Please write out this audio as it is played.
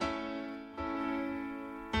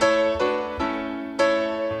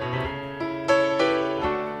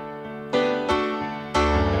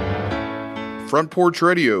Front Porch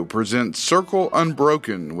Radio presents Circle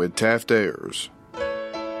Unbroken with Taft Ayers.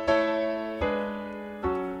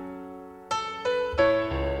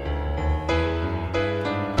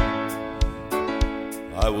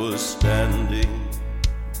 I was standing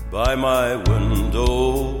by my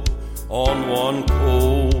window on one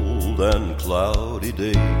cold and cloudy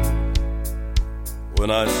day when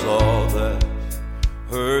I saw that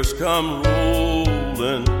hearse come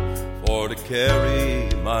rolling for to carry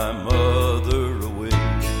my mother away.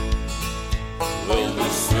 Will the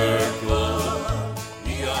circle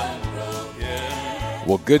be unbroken?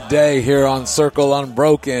 Well, good day here on Circle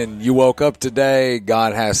Unbroken. You woke up today.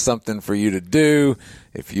 God has something for you to do.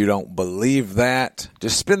 If you don't believe that,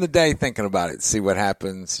 just spend the day thinking about it. See what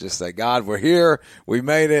happens. Just say, God, we're here. We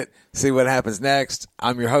made it. See what happens next.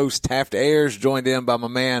 I'm your host, Taft Ayers, joined in by my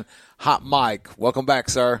man, Hot Mike. Welcome back,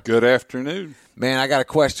 sir. Good afternoon. Man, I got a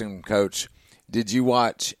question, Coach. Did you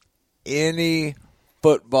watch any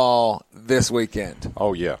football this weekend?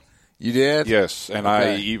 Oh, yeah. You did? Yes, and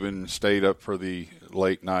Okay. I even stayed up for the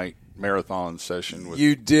late-night marathon session with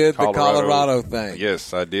You did Colorado. the Colorado thing.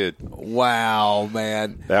 Yes, I did. Wow,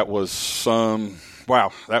 man. That was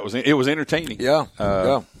it was entertaining. Yeah.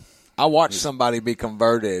 I watched somebody be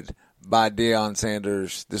converted by Deion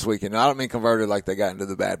Sanders this weekend. I don't mean converted like they got into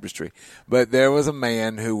the baptistry, but there was a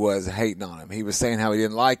man who was hating on him. He was saying how he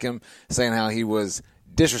didn't like him, saying how he was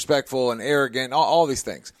disrespectful and arrogant, all these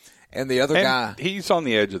things. And the other guy, he's on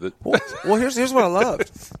the edge of it. well, here's what I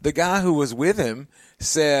loved. The guy who was with him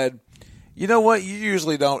said, you know what? You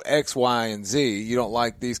usually don't X, Y, and Z. You don't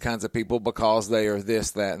like these kinds of people because they are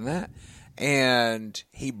this, that, and that. And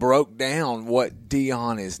he broke down what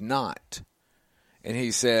Deion is not. And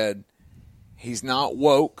he said, he's not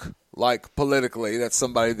woke, like politically. That's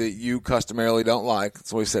somebody that you customarily don't like.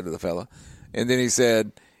 That's what he said to the fella. And then he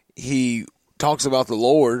said, he talks about the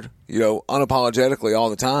Lord, unapologetically all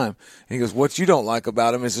the time. And he goes, what you don't like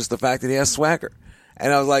about him is just the fact that he has swagger.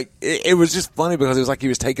 And I was like, it was just funny because it was like he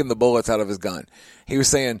was taking the bullets out of his gun. He was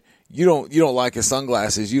saying, you don't like his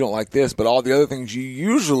sunglasses, you don't like this, but all the other things you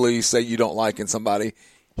usually say you don't like in somebody,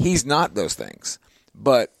 he's not those things.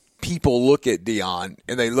 But people look at Deion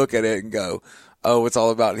and they look at it and go, oh, it's all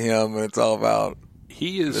about him and it's all about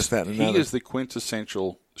this, that, and another. He is the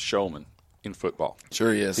quintessential showman in football.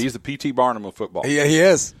 Sure he is. He's the P.T. Barnum of football. Yeah, he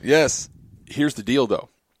is. Yes. Here's the deal, though.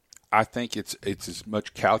 I think it's as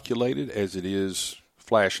much calculated as it is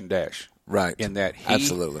flash and dash. Right. In that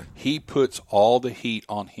Absolutely. He puts all the heat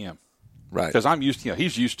on him. Right. Because I'm used to,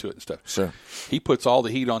 he's used to it and stuff. Sure. He puts all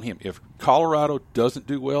the heat on him. If Colorado doesn't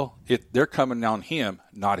do well, they're coming on him,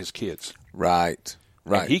 not his kids. Right.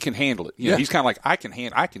 Right. And he can handle it. Yeah. He's kind of like, I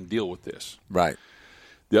can deal with this. Right.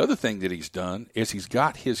 The other thing that he's done is he's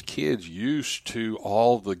got his kids used to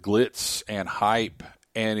all the glitz and hype,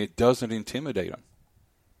 and it doesn't intimidate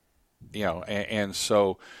them. And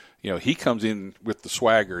so, he comes in with the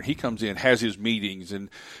swagger. He comes in, has his meetings, and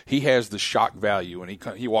he has the shock value. And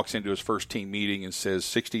he walks into his first team meeting and says,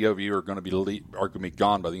 60 of you are going to be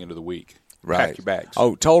gone by the end of the week. Right. Pack your bags.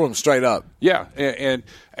 Oh, told him straight up. Yeah, and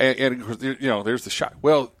there's the shock.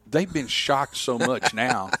 Well, they've been shocked so much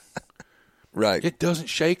now. Right. It doesn't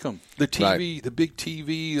shake them. The TV, Right. the big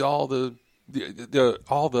TV, all the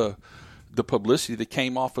publicity that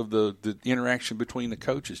came off of the interaction between the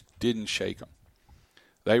coaches didn't shake them.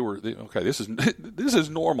 Okay. This is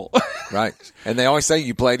normal. Right. And they always say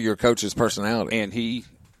you play to your coach's personality. And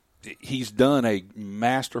he's done a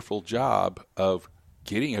masterful job of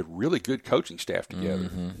getting a really good coaching staff together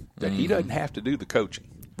that he doesn't have to do the coaching.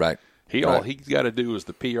 Right. All he's got to do is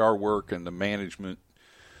the PR work and the management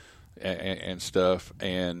and stuff,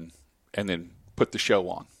 and then put the show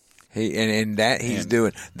on. He's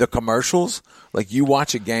doing the commercials. Like you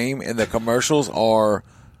watch a game and the commercials are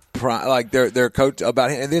like they're coach about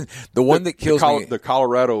him. And then the one that kills me, the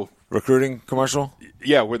Colorado recruiting commercial.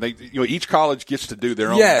 Yeah, when they each college gets to do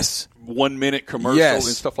their own 1 minute commercial and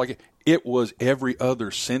stuff like it. It was every other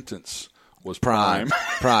sentence was prime.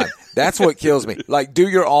 Prime. That's what kills me. Like, do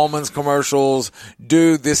your almonds commercials,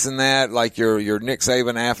 do this and that, like your Nick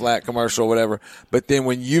Saban Aflac commercial, whatever. But then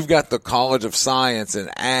when you've got the College of Science and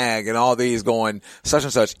Ag and all these going such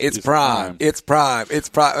and such, it's prime. It's prime. It's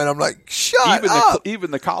prime. And I'm like, shut up. Even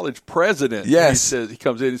the college president, yes. he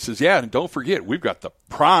comes in and says, yeah, and don't forget, we've got the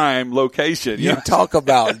prime location. You talk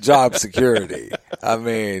about job security. I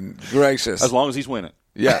mean, gracious. As long as he's winning.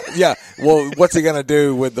 Yeah. Well, what's he going to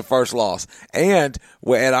do with the first loss? And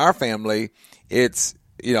at our family, it's,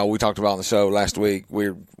 we talked about on the show last week,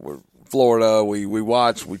 we're Florida, we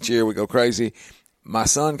watch, we cheer, we go crazy. my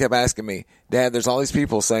son kept asking me, Dad, there's all these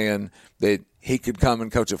people saying that he could come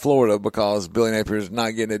and coach at Florida because Billy Napier's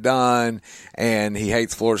not getting it done, and he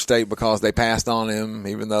hates Florida State because they passed on him,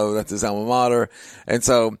 even though that's his alma mater. And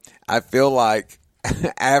so I feel like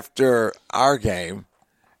after our game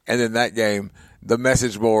and then that game, the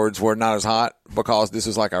message boards were not as hot because this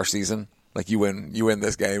was like our season. Like you win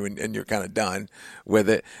this game and you're kind of done with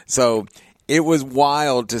it. So it was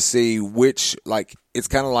wild to see which, like, it's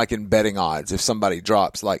kind of like in betting odds. If somebody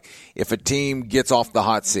drops, like if a team gets off the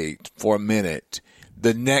hot seat for a minute,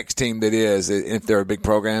 the next team that is, if they're a big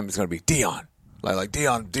program, it's going to be Dion. Like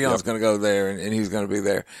Dion's going to go there and he's going to be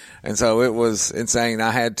there. And so it was insane.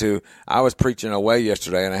 I was preaching away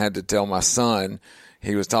yesterday and I had to tell my son,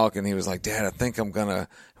 he was talking, he was like, Dad, I think I'm going to,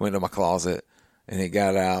 went to my closet and he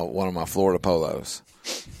got out one of my Florida polos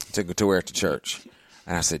to wear to church.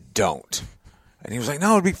 And I said, don't. And he was like,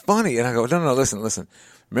 no, it'd be funny. And I go, no, listen.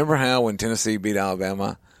 Remember how when Tennessee beat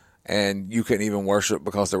Alabama and you couldn't even worship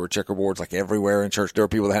because there were checkerboards like everywhere in church? There were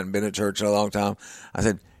people that hadn't been in church in a long time. I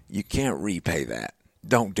said, you can't repay that.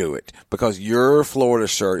 Don't do it because your Florida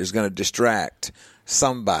shirt is going to distract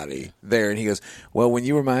somebody there. And he goes, well, when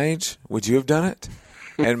you were my age, would you have done it?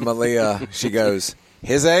 And Malia, she goes,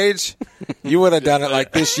 his age, you would have done it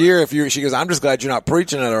like this year if you. She goes, I'm just glad you're not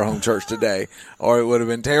preaching at our home church today, or it would have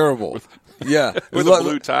been terrible. Yeah, with a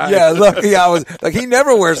blue tie. Yeah, look, I was like, he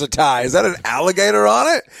never wears a tie. Is that an alligator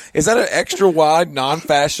on it? Is that an extra wide,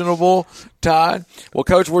 non-fashionable tie? Well,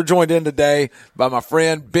 Coach, we're joined in today by my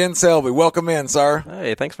friend Ben Selby. Welcome in, sir.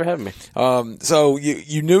 Hey, thanks for having me. So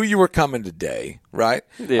you knew you were coming today, right?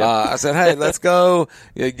 Yeah. I said, hey, let's go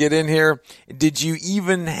get in here. Did you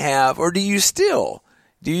even have, or do you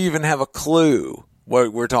even have a clue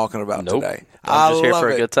what we're talking about Nope. today? I'm just here love for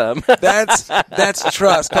a it. good time. That's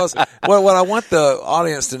trust. Because what I want the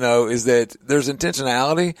audience to know is that there's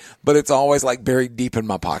intentionality, but it's always like buried deep in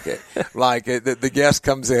my pocket. Like the guest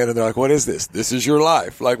comes in and they're like, "What is this? This is your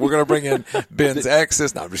life." Like we're going to bring in Ben's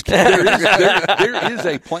exes. No, I'm just kidding. There is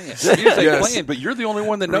a plan. There is a plan, but you're the only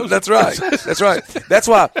one that knows. That's right. That's right. That's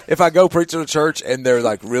why if I go preach at a church and they're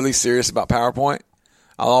like really serious about PowerPoint,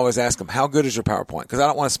 I'll always ask them, how good is your PowerPoint? Because I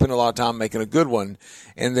don't want to spend a lot of time making a good one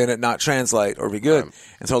and then it not translate or be good. Right.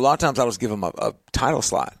 And so a lot of times I'll just give them a title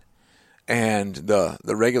slide. And the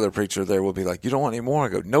regular preacher there will be like, you don't want any more? I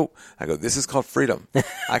go, nope. I go, this is called freedom.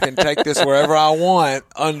 I can take this wherever I want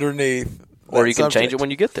underneath. Or you can change it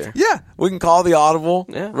when you get there. Yeah. We can call the audible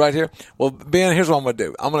Yeah. right here. Well, Ben, here's what I'm going to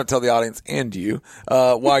do. I'm going to tell the audience and you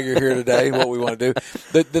while you're here today what we want to do.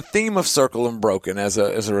 The theme of Circle Unbroken, as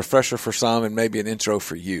a refresher for some and maybe an intro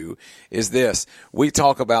for you, is this. We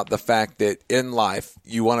talk about the fact that in life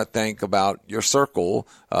you want to think about your circle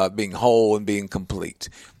being whole and being complete.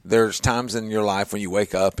 There's times in your life when you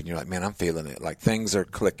wake up and you're like, man, I'm feeling it. Like things are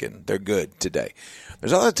clicking. They're good today.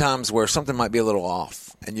 There's other times where something might be a little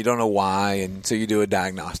off and you don't know why. And so you do a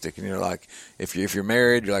diagnostic and you're like, if you're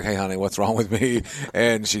married, you're like, hey, honey, what's wrong with me?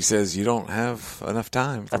 And she says, you don't have enough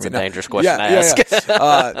time. That's a dangerous question to ask.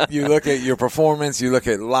 Yeah. You look at your performance, you look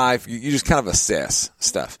at life, you just kind of assess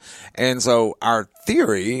stuff. And so our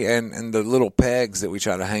theory and the little pegs that we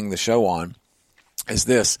try to hang the show on is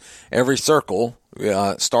this. Every circle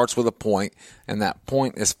starts with a point, and that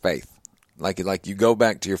point is faith. Like you go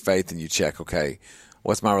back to your faith and you check, okay,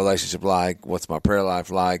 what's my relationship like? What's my prayer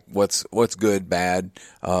life like? What's good, bad?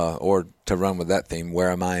 Or to run with that theme,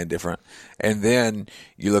 where am I indifferent? And then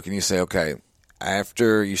you look and you say, okay,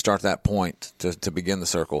 after you start that point to begin the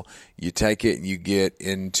circle, you take it and you get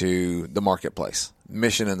into the marketplace,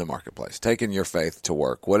 mission in the marketplace, taking your faith to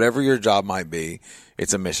work. Whatever your job might be,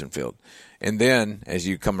 it's a mission field. And then as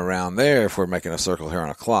you come around there, if we're making a circle here on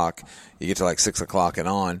a clock, you get to like 6 o'clock and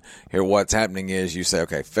on. Here, what's happening is you say,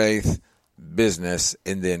 okay, faith, business,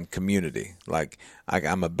 and then community. Like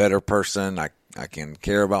I'm a better person. I can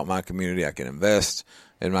care about my community. I can invest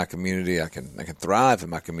in my community. I can thrive in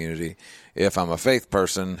my community if I'm a faith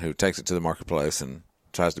person who takes it to the marketplace and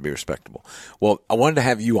tries to be respectable. Well, I wanted to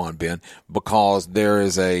have you on, Ben, because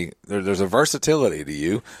there's a versatility to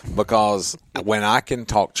you, because when I can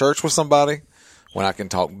talk church with somebody, when I can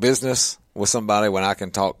talk business with somebody, when I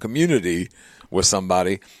can talk community with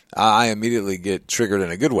somebody, I immediately get triggered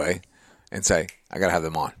in a good way and say, I got to have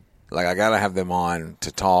them on. Like, I got to have them on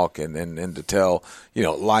to talk and to tell,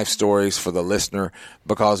 life stories for the listener,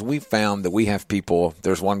 because we found that we have people.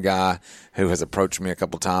 There's one guy who has approached me a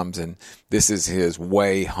couple times, and this is his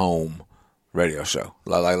way home radio show.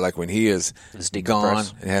 Like when he is gone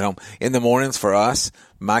and head home. In the mornings for us,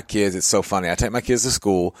 my kids, it's so funny. I take my kids to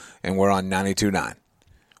school, and we're on 92.9.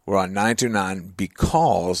 We're on 92.9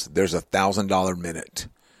 because there's $1,000 minute.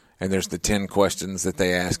 and there's the 10 questions that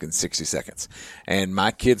they ask in 60 seconds. And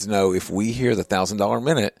my kids know if we hear the $1,000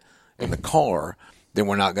 minute in the car, then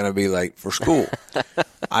we're not going to be late for school.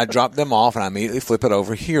 I drop them off, and I immediately flip it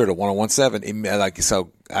over here to 1017.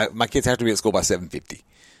 My kids have to be at school by 7:50.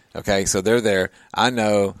 Okay, so they're there. I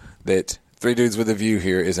know that Three Dudes with a View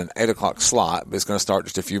here is an 8 o'clock slot, but it's going to start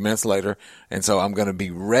just a few minutes later, and so I'm going to be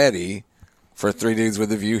ready for Three Dudes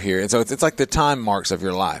with a View here. And so it's like the time marks of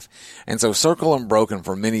your life. And so Circle Unbroken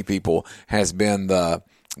for many people has been the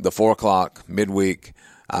 4 o'clock midweek.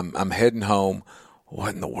 I'm heading home.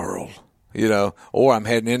 What in the world? Or I'm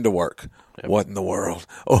heading into work. Yep. What in the world?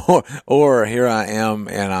 Or here I am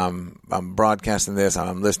and I'm broadcasting this.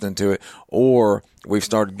 I'm listening to it. Or we've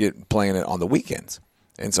started playing it on the weekends.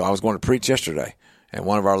 And so I was going to preach yesterday. And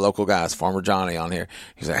one of our local guys, Farmer Johnny on here,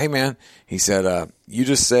 he said, hey, man, he said, you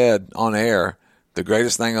just said on air, the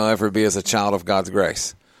greatest thing I'll ever be is a child of God's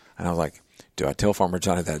grace. And I was like, do I tell Farmer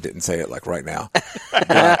Johnny that I didn't say it like right now? do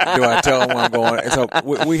I tell him where I'm going? And so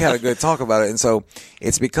we had a good talk about it. And so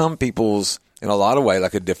it's become people's, in a lot of ways,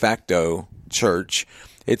 like a de facto church.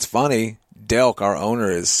 It's funny. Delk, our owner,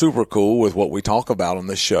 is super cool with what we talk about on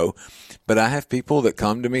this show. But I have people that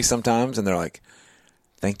come to me sometimes and they're like,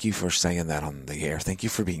 thank you for saying that on the air. Thank you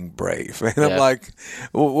for being brave. And I'm like,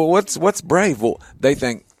 well, what's brave? Well, they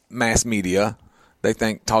think mass media. They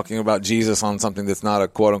think talking about Jesus on something that's not a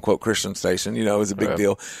quote-unquote Christian station, is a big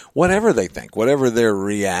deal. Whatever they think, whatever their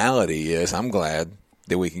reality is, I'm glad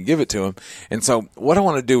that we can give it to them. And so what I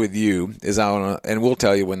want to do with you is and we'll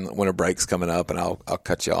tell you when a break's coming up, and I'll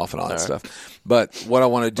cut you off and all that stuff. But what I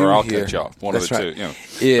want to do or I'll here, cut you off. One of the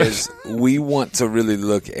two, is we want to really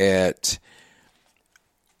look at.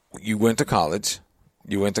 You went to college.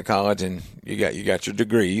 And you got your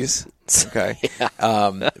degrees, okay?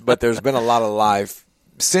 But there's been a lot of life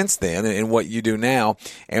since then in what you do now.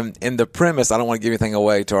 And the premise, I don't want to give anything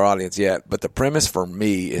away to our audience yet, but the premise for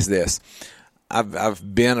me is this.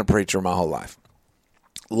 I've been a preacher my whole life.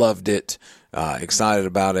 Loved it, excited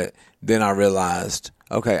about it. Then I realized,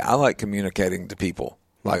 okay, I like communicating to people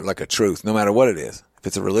like a truth, no matter what it is. If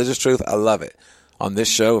it's a religious truth, I love it. On this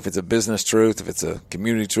show, if it's a business truth, if it's a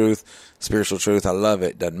community truth, spiritual truth, I love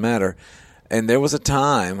it. Doesn't matter. And there was a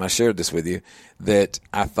time, I shared this with you, that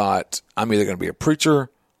I thought I'm either going to be a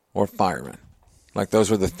preacher or a fireman. Like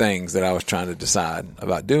those were the things that I was trying to decide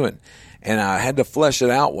about doing. And I had to flesh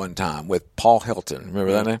it out one time with Paul Helton.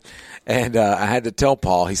 Remember that name? And I had to tell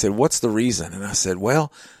Paul, he said, what's the reason? And I said,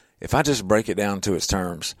 well, if I just break it down to its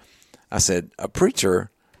terms, I said, a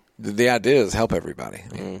preacher, the idea is help everybody.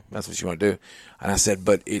 I mean, that's what you want to do. And I said,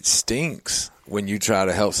 but it stinks when you try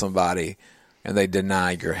to help somebody and they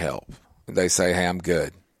deny your help. They say, hey, I'm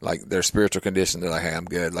good. Like their spiritual condition, they're like, hey, I'm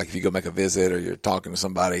good. Like if you go make a visit or you're talking to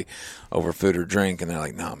somebody over food or drink and they're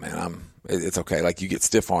like, no, man, it's okay. Like you get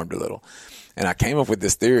stiff-armed a little. And I came up with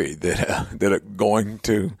this theory that going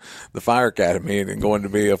to the fire academy and going to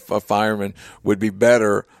be a fireman would be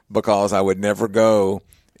better because I would never go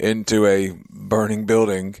into a burning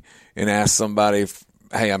building and ask somebody,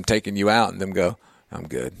 hey, I'm taking you out, and them go, I'm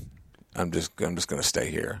good. I'm just going to stay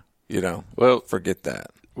here. Well, forget that.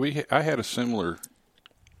 I had a similar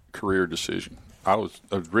career decision. I was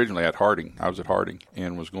originally at Harding. I was at Harding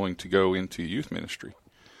and was going to go into youth ministry.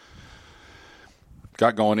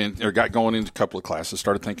 Got going into a couple of classes,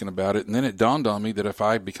 started thinking about it, and then it dawned on me that if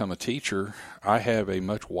I become a teacher, I have a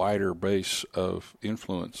much wider base of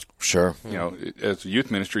influence. Sure. As a youth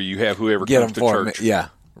ministry, you have whoever comes to church. Yeah,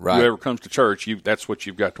 right. Whoever comes to church, that's what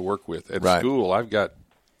you've got to work with. At school, I've got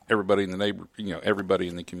everybody in the everybody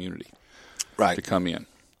in the community to come in.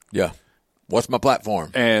 Yeah. What's my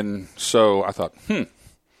platform? And so I thought, and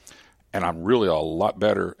I'm really a lot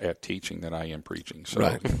better at teaching than I am preaching.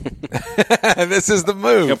 So this is the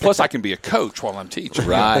move. Plus, I can be a coach while I'm teaching.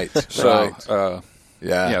 Right. So,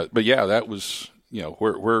 yeah. But that was,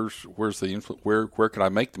 where's the influence? Where could I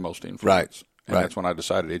make the most influence? Right. And that's when I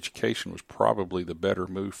decided education was probably the better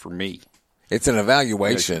move for me. It's an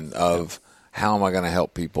evaluation of how am I going to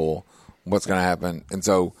help people, what's going to happen. And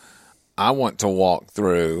so I want to walk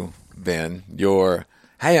through, Ben,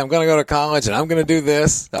 hey, I'm going to go to college and I'm going to do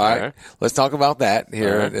this. All right. Let's talk about that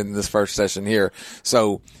here in this first session here.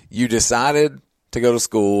 So you decided to go to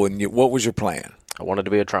school, and what was your plan? I wanted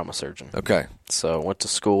to be a trauma surgeon. Okay. So I went to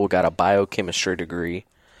school, got a biochemistry degree,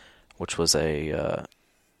 which was a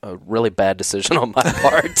really bad decision on my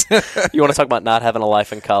part. You want to talk about not having a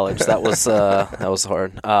life in college? That was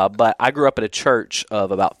hard. But I grew up at a church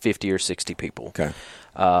of about 50 or 60 people. Okay.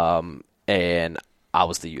 And I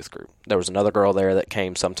was the youth group. There was another girl there that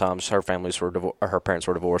came sometimes. Her parents were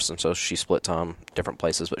divorced, and so she split time different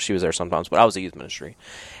places, but she was there sometimes. But I was the youth ministry.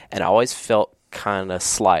 And I always felt kind of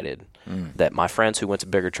slighted. That my friends who went to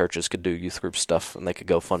bigger churches could do youth group stuff and they could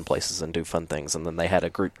go fun places and do fun things, and then they had a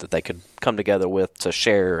group that they could come together with to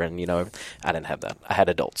share. And I didn't have that. I had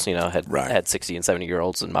adults. I had 60 and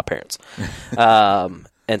 70-year-olds and my parents.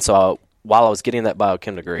 And so while I was getting that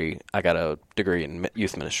biochem degree, I got a degree in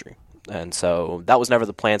youth ministry, and so that was never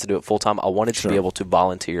the plan to do it full time. I wanted to be able to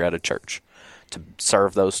volunteer at a church to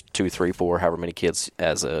serve those 2, 3, 4, however many kids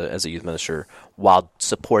as a youth minister while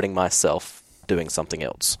supporting myself doing something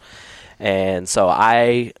else. And so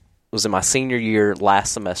I was in my senior year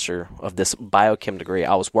last semester of this biochem degree.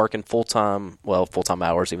 I was working full-time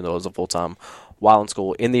hours, even though it was a full-time, while in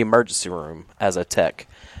school in the emergency room as a tech,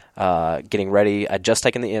 getting ready. I'd just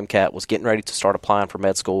taken the MCAT, was getting ready to start applying for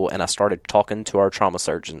med school, and I started talking to our trauma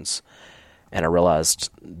surgeons, and I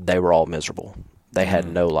realized they were all miserable. They had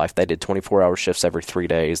no life. They did 24-hour shifts every 3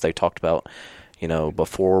 days. They talked about,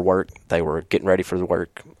 before work, they were getting ready for the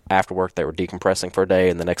work. After work, they were decompressing for a day,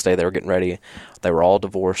 and the next day they were getting ready. They were all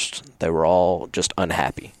divorced. They were all just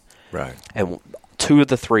unhappy. Right. And 2 of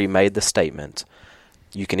the 3 made the statement,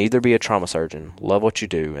 you can either be a trauma surgeon, love what you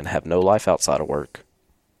do, and have no life outside of work,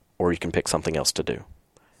 or you can pick something else to do.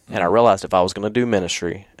 And I realized if I was going to do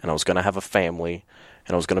ministry, and I was going to have a family,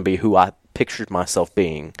 and I was going to be who I pictured myself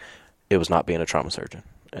being, it was not being a trauma surgeon.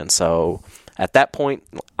 And so at that point,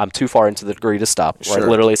 I'm too far into the degree to stop. Sure. Right?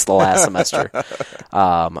 Literally, it's the last semester.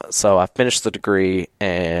 So I finished the degree,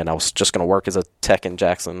 and I was just going to work as a tech in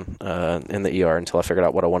Jackson in the ER until I figured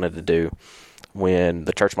out what I wanted to do. When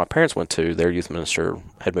the church my parents went to, their youth minister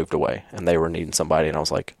had moved away, and they were needing somebody, and I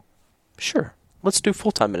was like, sure. Let's do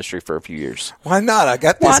full-time ministry for a few years. Why not? I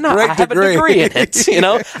got this great I have degree. a degree in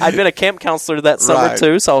it. I'd been a camp counselor that summer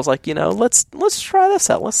too, so I was like, let's try this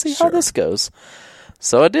out. Let's see how this goes.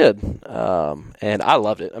 So I did, and I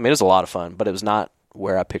loved it. I mean, it was a lot of fun, but it was not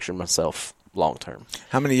where I pictured myself long term.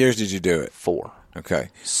 How many years did you do it? 4. Okay,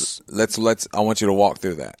 let's. I want you to walk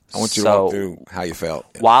through that. I want you to walk through how you felt.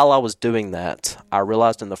 While I was doing that, I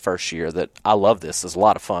realized in the first year that I love this. It's a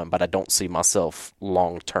lot of fun, but I don't see myself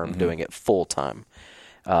long term doing it full time.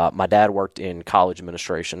 My dad worked in college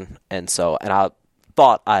administration, and I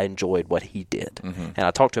thought I enjoyed what he did. And I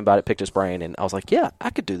talked to him about it, picked his brain, and I was like, yeah, I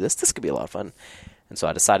could do this. This could be a lot of fun. And so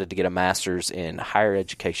I decided to get a master's in higher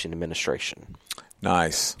education administration.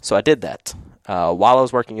 Nice. So I did that. While I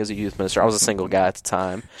was working as a youth minister, I was a single guy at the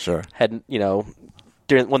time. Sure. Hadn't,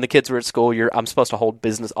 when the kids were at school, I'm supposed to hold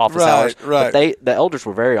business office hours. Right. But the elders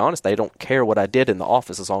were very honest. They don't care what I did in the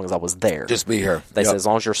office as long as I was there. Just be here. They said as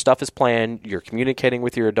long as your stuff is planned, you're communicating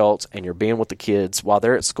with your adults, and you're being with the kids while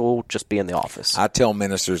they're at school, just be in the office. I tell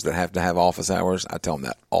ministers that have to have office hours, I tell them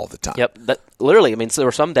that all the time. Yep. Literally, so there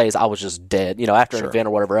were some days I was just dead. After an event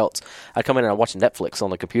or whatever else, I'd come in and I'd watch Netflix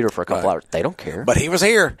on the computer for a couple hours. They don't care. But he was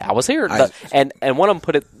here. I was here. And one of them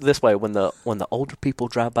put it this way, when the older people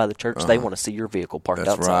drive by the church, they want to see your vehicle parked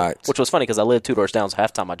outside. Right. Which was funny because I lived 2 doors down, so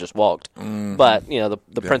half the time I just walked. But,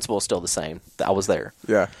 the principle is still the same. I was there.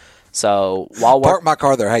 Yeah. So while park my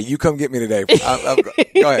car there. Hey, you come get me today.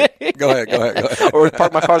 Go ahead. Or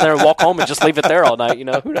park my car there and walk home and just leave it there all night.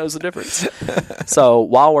 Who knows the difference? So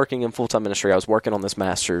while working in full-time ministry, I was working on this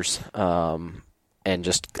master's, and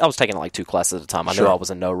I was taking like 2 classes at a time. I knew I was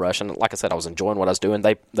in no rush, and like I said, I was enjoying what I was doing.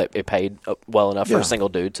 It paid well enough for a single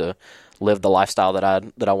dude to live the lifestyle that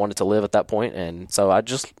I wanted to live at that point, and so like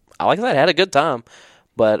I said, I had a good time,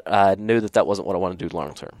 but I knew that wasn't what I wanted to do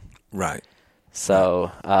long term. Right. So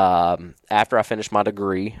after I finished my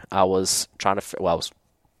degree, I was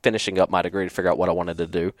finishing up my degree to figure out what I wanted to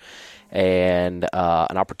do. And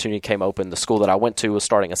an opportunity came open. The school that I went to was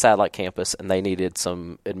starting a satellite campus, and they needed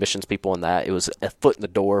some admissions people in that. It was a foot in the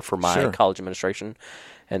door for my college administration.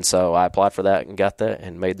 And so I applied for that and got that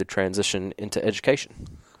and made the transition into education.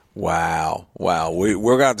 Wow.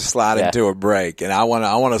 We're going to slide into a break, and I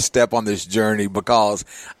want to step on this journey because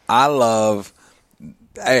I love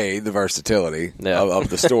the versatility of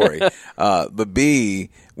the story, but B,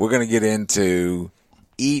 we're going to get into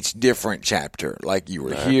each different chapter. Like you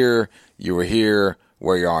were here,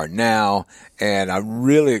 where you are now, and I'm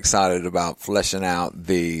really excited about fleshing out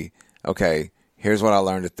here's what I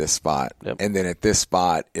learned at this spot. Yep. And then at this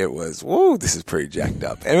spot, it was, this is pretty jacked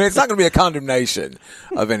up. I mean, it's not going to be a condemnation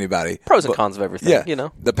of anybody. Pros and cons of everything,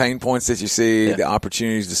 The pain points that you see, the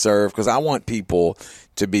opportunities to serve, because I want people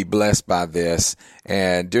to be blessed by this.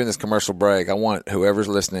 And during this commercial break, I want whoever's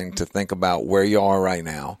listening to think about where you are right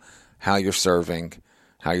now, how you're serving,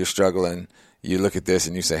 how you're struggling. You look at this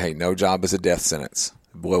and you say, hey, no job is a death sentence.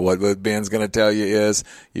 What Ben's going to tell you is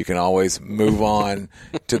you can always move on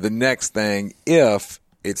to the next thing if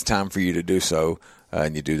it's time for you to do so,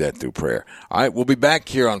 and you do that through prayer. All right, we'll be back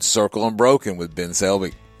here on Circle Unbroken with Ben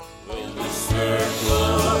Selby. Will we serve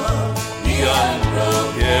the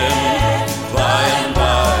unbroken. By and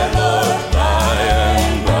by, Lord, by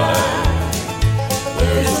and by,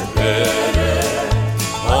 there's a better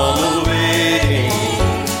home awaiting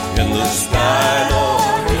in the sky,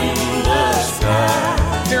 Lord, in the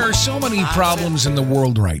sky. There are so many problems in the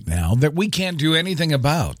world right now that we can't do anything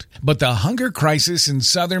about. But the hunger crisis in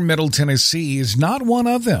southern Middle Tennessee is not one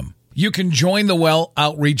of them. You can join the Well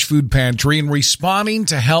Outreach Food Pantry in responding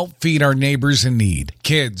to help feed our neighbors in need.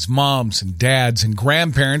 Kids, moms, and dads, and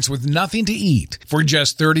grandparents with nothing to eat. For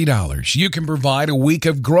just $30, you can provide a week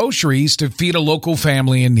of groceries to feed a local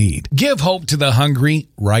family in need. Give hope to the hungry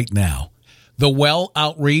right now.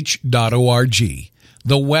 TheWellOutreach.org.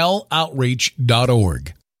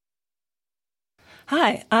 TheWellOutreach.org.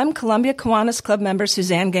 Hi, I'm Columbia Kiwanis Club member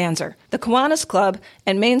Suzanne Ganser. The Kiwanis Club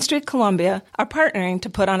and Main Street Columbia are partnering to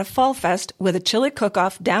put on a Fall Fest with a chili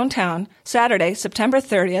cook-off downtown Saturday, September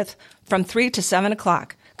 30th from 3 to 7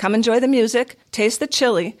 o'clock. Come enjoy the music, taste the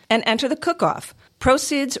chili, and enter the cook-off.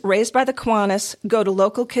 Proceeds raised by the Kiwanis go to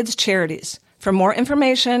local kids' charities. For more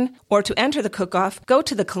information or to enter the cook-off, go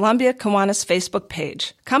to the Columbia Kiwanis Facebook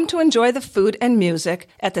page. Come to enjoy the food and music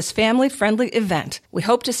at this family-friendly event. We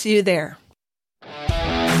hope to see you there.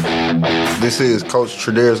 This is Coach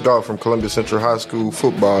Tredaris Goff from Columbia Central High School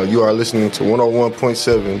football. You are listening to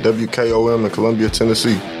 101.7 WKOM in Columbia,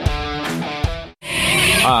 Tennessee.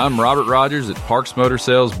 Hi, I'm Robert Rogers at Parks Motor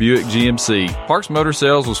Sales Buick GMC. Parks Motor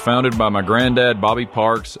Sales was founded by my granddad, Bobby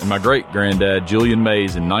Parks, and my great-granddad, Julian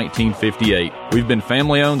Mays, in 1958. We've been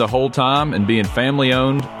family-owned the whole time, and being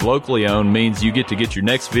family-owned, locally-owned means you get your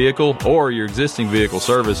next vehicle or your existing vehicle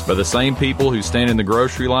serviced by the same people who stand in the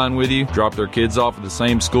grocery line with you, drop their kids off at the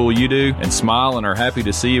same school you do, and smile and are happy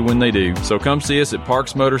to see you when they do. So come see us at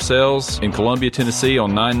Parks Motor Sales in Columbia, Tennessee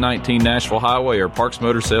on 919 Nashville Highway or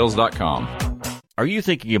parksmotorsales.com. Are you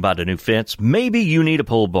thinking about a new fence? Maybe you need a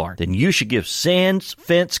pole barn. Then you should give Sands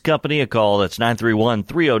Fence Company a call. That's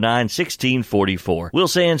 931-309-1644. Will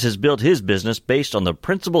Sands has built his business based on the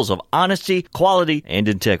principles of honesty, quality, and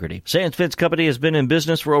integrity. Sands Fence Company has been in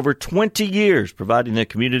business for over 20 years, providing the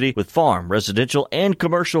community with farm, residential, and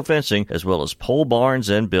commercial fencing, as well as pole barns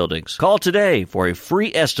and buildings. Call today for a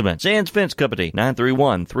free estimate. Sands Fence Company,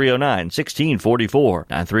 931-309-1644.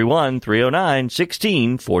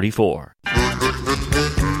 931-309-1644.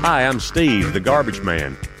 Hi, I'm Steve, the Garbage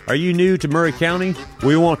Man. Are you new to Murray County?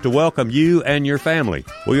 We want to welcome you and your family.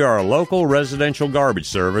 We are a local residential garbage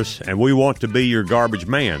service, and we want to be your garbage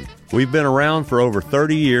man. We've been around for over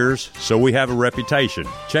 30 years, so we have a reputation.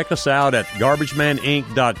 Check us out at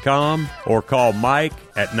garbagemaninc.com or call Mike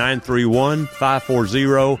at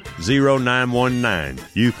 931-540-0919.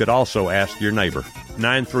 You could also ask your neighbor.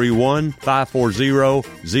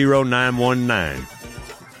 931-540-0919.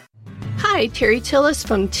 Hi, Terry Tillis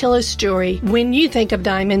from Tillis Jewelry. When you think of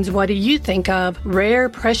diamonds, what do you think of? Rare,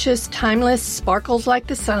 precious, timeless, sparkles like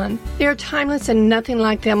the sun. They're timeless and nothing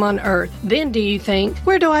like them on earth. Then do you think,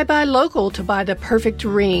 where do I buy local to buy the perfect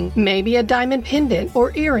ring? Maybe a diamond pendant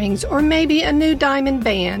or earrings or maybe a new diamond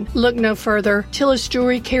band. Look no further. Tillis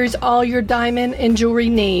Jewelry carries all your diamond and jewelry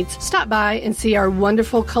needs. Stop by and see our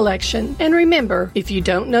wonderful collection. And remember, if you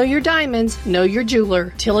don't know your diamonds, know your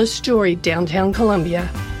jeweler. Tillis Jewelry, downtown Columbia.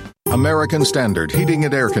 American Standard Heating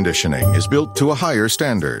and Air Conditioning is built to a higher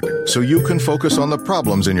standard, so you can focus on the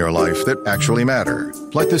problems in your life that actually matter,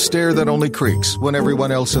 like the stair that only creaks when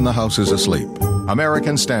everyone else in the house is asleep.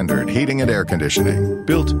 American Standard Heating and Air Conditioning,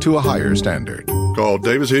 built to a higher standard. Call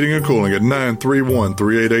Davis Heating and Cooling at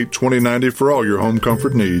 931-388-2090 for all your home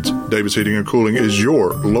comfort needs. Davis Heating and Cooling is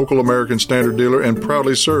your local American Standard dealer and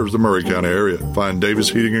proudly serves the Murray County area. Find Davis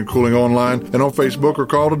Heating and Cooling online and on Facebook or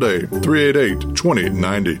call today,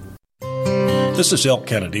 388-2090. This is Elk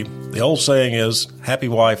Kennedy. The old saying is, happy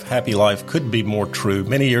wife, happy life couldn't be more true.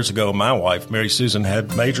 Many years ago, my wife, Mary Susan,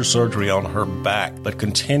 had major surgery on her back, but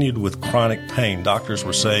continued with chronic pain. Doctors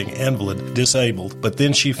were saying invalid, disabled. But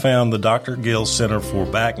then she found the Dr. Gill Center for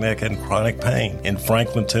Back, Neck, and Chronic Pain in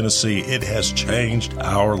Franklin, Tennessee. It has changed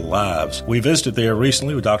our lives. We visited there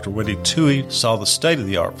recently with Dr. Wendy Toohey, saw the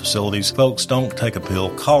state-of-the-art facilities. Folks, don't take a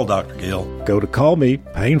pill. Call Dr. Gill. Go to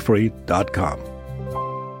callmepainfree.com.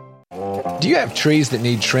 Do you have trees that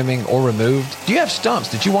need trimming or removed? Do you have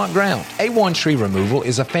stumps that you want ground? A1 Tree Removal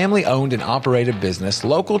is a family-owned and operated business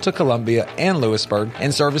local to Columbia and Lewisburg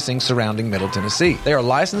and servicing surrounding Middle Tennessee. They are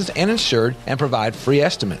licensed and insured and provide free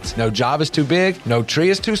estimates. No job is too big, no tree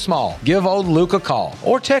is too small. Give old Luke a call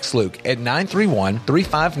or text Luke at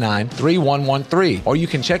 931-359-3113, or you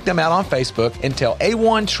can check them out on Facebook and tell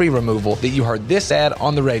A1 Tree Removal that you heard this ad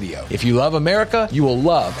on the radio. If you love America, you will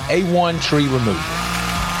love A1 Tree Removal.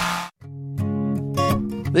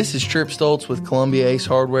 This is Trip Stoltz with Columbia Ace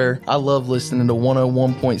Hardware. I love listening to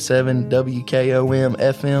 101.7 WKOM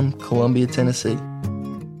FM, Columbia, Tennessee.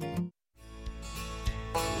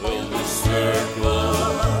 Will the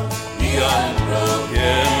circle be unbroken?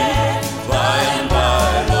 By and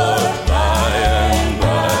by, Lord, by and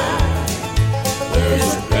by.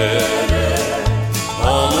 There's a better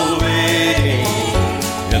home awaiting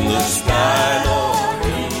in the sky, Lord,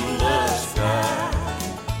 in the sky.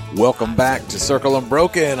 Welcome back to Circle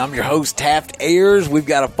Unbroken. I'm your host, Taft Ayers. We've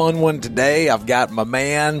got a fun one today. I've got my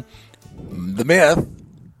man, the myth,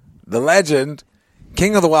 the legend,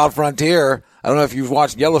 King of the Wild Frontier. I don't know if you've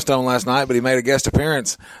watched Yellowstone last night, but he made a guest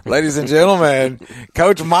appearance. Ladies and gentlemen,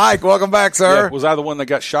 Coach Mike, welcome back, sir. Yeah, was I the one that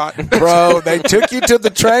got shot? Bro, they took you to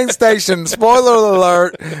the train station. Spoiler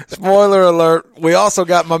alert. Spoiler alert. We also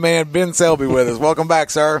got my man Ben Selby with us. Welcome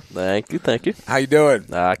back, sir. Thank you, thank you. How you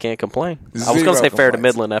doing? I can't complain. I was Zero going to say fair to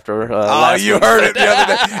complaints. Midland after Oh, you heard it the other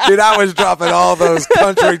day. Dude, I was dropping all those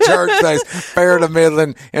country church things. Fair to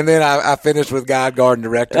Midland. And then I finished with God Garden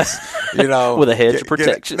Directives. You know, with a hedge of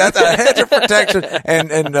protection. That's a hedge of protection.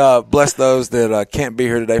 And bless those that can't be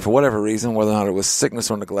here today for whatever reason, whether or not it was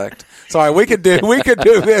sickness or neglect. Sorry, we could do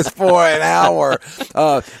this for an hour.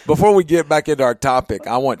 Before we get back into our topic,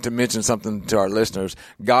 I want to mention something to our listeners.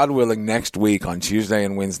 God willing, next week on Tuesday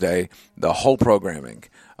and Wednesday, the whole programming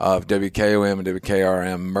of WKOM and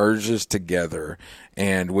WKRM merges together,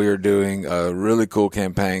 and we're doing a really cool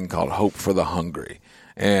campaign called Hope for the Hungry.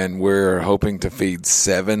 And we're hoping to feed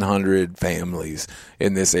 700 families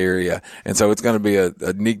in this area. And so it's going to be a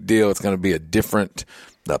neat deal. It's going to be a different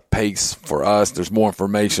pace for us. There's more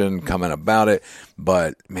information coming about it.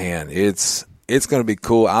 But, man, it's going to be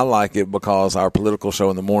cool. I like it because our political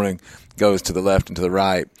show in the morning goes to the left and to the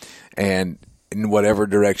right. And in whatever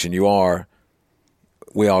direction you are,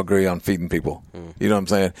 we all agree on feeding people. You know what I'm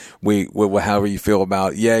saying? We however you feel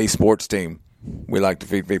about, yay, sports team. We like to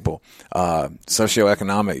feed people.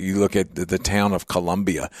 Socioeconomic, you look at the town of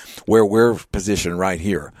Columbia, where we're positioned right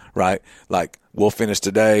here, right? Like, we'll finish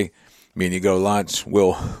today, me and you go to lunch,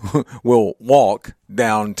 we'll walk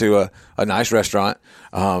down to a nice restaurant.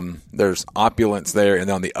 There's opulence there,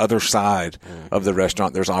 and on the other side of the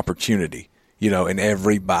restaurant, there's opportunity. You know, in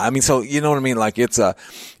everybody. I mean, so you know what I mean? Like, it's a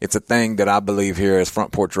thing that I believe here as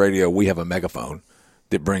Front Porch Radio, we have a megaphone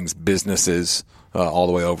that brings businesses all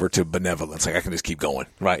the way over to benevolence. Like, I can just keep going,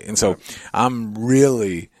 right? And so I'm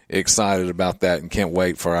really excited about that and can't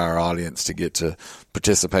wait for our audience to get to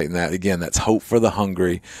participate in that. Again, that's Hope for the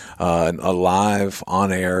Hungry, a live,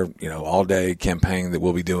 on-air, all-day campaign that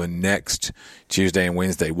we'll be doing next Tuesday and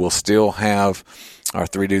Wednesday. We'll still have our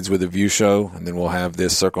Three Dudes with a View show, and then we'll have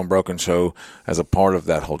this Circle Unbroken show as a part of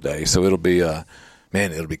that whole day. So it'll be,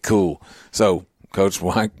 it'll be cool. So, Coach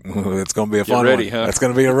Mike, it's going to be a fun ready, one. huh? It's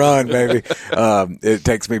going to be a run, baby. It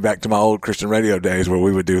takes me back to my old Christian radio days where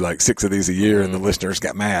we would do like 6 of these a year, and the listeners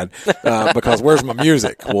got mad because where's my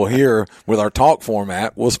music? Well, here with our talk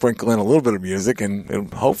format, we'll sprinkle in a little bit of music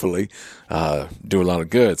and hopefully do a lot of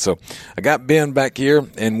good. So I got Ben back here,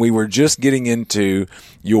 and we were just getting into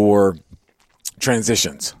your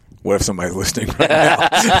transitions. What if somebody's listening right now?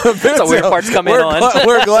 So weird parts come in on.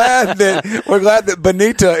 We're glad that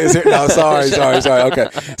Benita is here. No, sorry. Okay,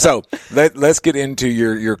 so let's get into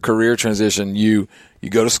your career transition. You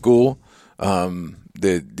go to school.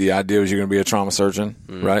 The idea was you're going to be a trauma surgeon,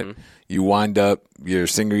 right? You wind up your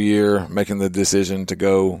senior year making the decision to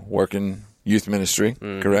go work in youth ministry,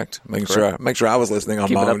 correct? Make sure I was listening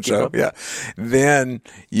on my own show. Yeah. Then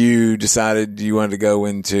you decided you wanted to go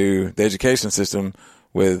into the education system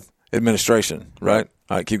with administration, right?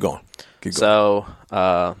 All right, keep going. So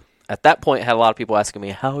at that point, I had a lot of people asking me,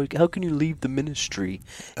 how can you leave the ministry?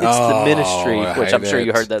 It's the ministry, which I'm sure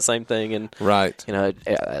you heard that same thing. And right,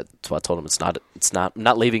 that's why I told them I'm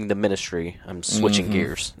not leaving the ministry. I'm switching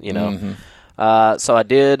gears. So I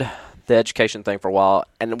did the education thing for a while,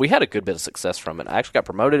 and we had a good bit of success from it. I actually got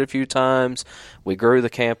promoted a few times. We grew the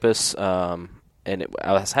campus, and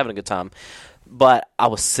I was having a good time. But I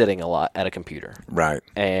was sitting a lot at a computer. Right.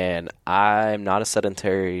 And I'm not a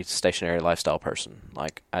sedentary, stationary lifestyle person.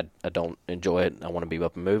 Like, I don't enjoy it. I want to be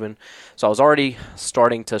up and moving. So I was already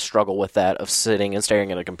starting to struggle with that of sitting and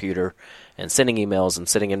staring at a computer and sending emails and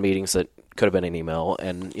sitting in meetings that could have been an email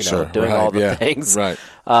and, doing all the things. Right.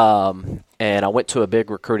 And I went to a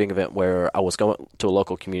big recruiting event where I was going to a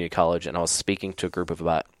local community college, and I was speaking to a group of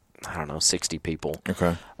about, 60 people.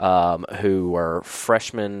 Okay. Who were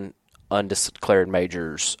freshmen, undeclared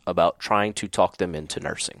majors, about trying to talk them into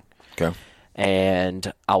nursing. Okay.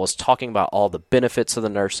 And I was talking about all the benefits of the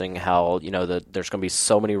nursing, how, there's going to be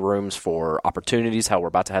so many rooms for opportunities, how we're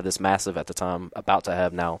about to have this massive, at the time, about to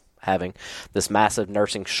have now having this massive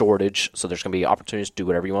nursing shortage. So there's going to be opportunities to do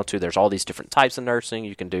whatever you want to. There's all these different types of nursing.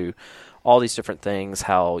 You can do all these different things,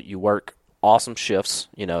 how you work awesome shifts.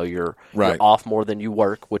 You're off more than you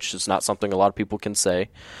work, which is not something a lot of people can say.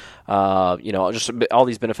 Just all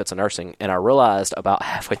these benefits of nursing. And I realized about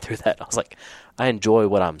halfway through that, I was like, I enjoy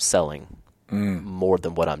what I'm selling more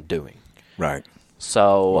than what I'm doing. Right.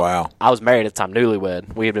 So wow. I was married at the time,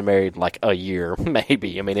 newlywed. We had been married like a year,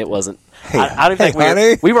 maybe. I mean, it wasn't. I don't think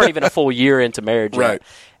we weren't even a full year into marriage yet. Right.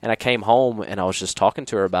 And I came home and I was just talking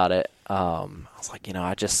to her about it. I was like,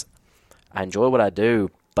 I enjoy what I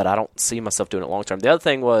do, but I don't see myself doing it long term. The other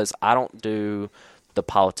thing was I don't do the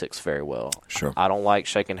politics very well. Sure. I don't like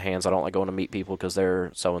shaking hands. I don't like going to meet people because they're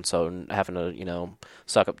so-and-so and having to,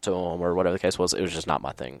 suck up to them or whatever the case was. It was just not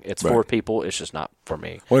my thing. It's for people. It's just not for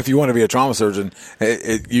me. Well, if you want to be a trauma surgeon,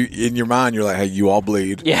 you in your mind, you're like, hey, you all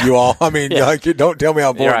bleed. Yeah. You all, don't tell me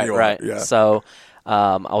how boring you are. Right. Yeah. So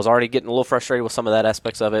I was already getting a little frustrated with some of that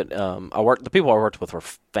aspects of it. The people I worked with were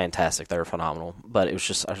fantastic. They were phenomenal. But it was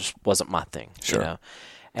just wasn't my thing. Sure.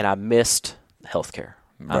 And I missed healthcare.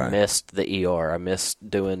 Right. I missed the ER. I missed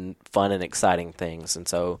doing fun and exciting things. And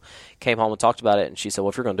so came home and talked about it, and she said, well,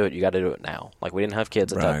 if you're going to do it, you got to do it now. Like, we didn't have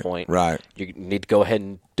kids at that point. Right. You need to go ahead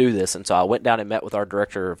and do this. And so I went down and met with our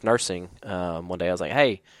director of nursing one day. I was like,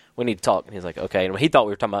 hey, we need to talk. And he's like, okay. And he thought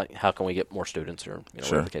we were talking about how can we get more students or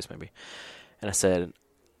whatever the case may be. And I said,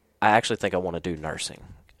 I actually think I want to do nursing.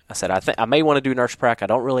 I said, I may want to do nurse prac. I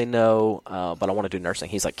don't really know, but I want to do nursing.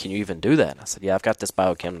 He's like, can you even do that? I said, yeah, I've got this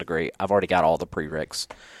biochem degree. I've already got all the prereqs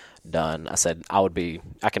done. I said, I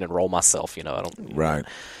can enroll myself, I don't. Right.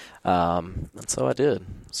 And so I did.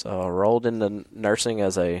 So I rolled into nursing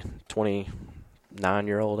as a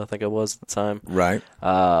 29-year-old, I think I was at the time. Right.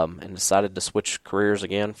 And decided to switch careers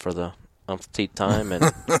again for the umpteenth time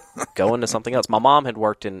and go into something else. My mom had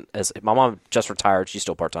worked my mom just retired. She's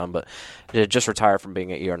still part-time, but had just retired from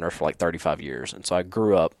being an ER nurse for like 35 years. And so I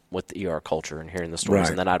grew up with the ER culture and hearing the stories. Right.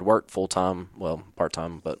 And then I'd worked full-time, well,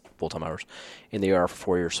 part-time, but full-time hours in the ER for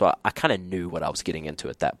 4 years. So I kind of knew what I was getting into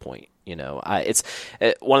at that point. It's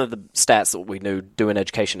one of the stats that we knew doing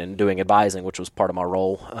education and doing advising, which was part of my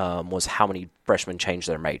role, was how many freshmen change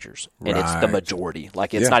their majors. And it's the majority.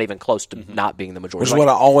 Like, it's not even close to not being the majority. Which is what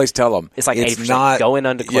I always tell them. It's like 80% going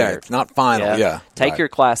undeclared. Yeah, it's not final. Yeah. Take your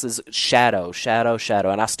classes, shadow.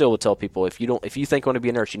 And I still would tell people, if you think you want to be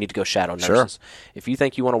a nurse, you need to go shadow nurses. Sure. If you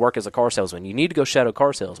think you want to work as a car salesman, you need to go shadow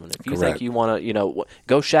car salesman. If you think you want to,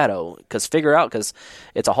 go shadow, because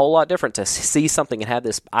it's a whole lot different to see something and have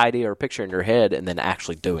this idea or picture in your head and then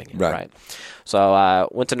actually doing it. Right. So I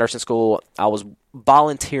went to nursing school. I was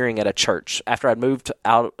volunteering at a church. After I'd moved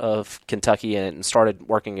out of Kentucky and started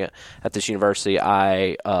working at this university,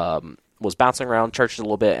 I was bouncing around churches a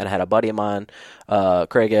little bit, and I had a buddy of mine,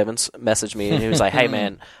 Craig Evans, message me, and he was like, hey,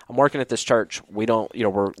 man, I'm working at this church. We don't,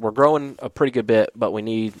 we're growing a pretty good bit, but we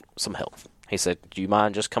need some help. He said, do you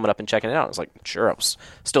mind just coming up and checking it out? I was like, sure. I was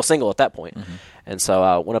still single at that point. Mm-hmm. And so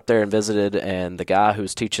I went up there and visited, and the guy who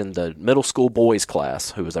was teaching the middle school boys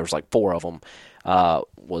class, there was like 4 of them,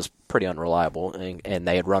 was pretty unreliable, and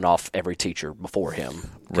they had run off every teacher before him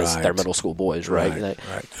because they're middle school boys, right?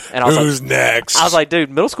 And I was Who's next? I was like, dude,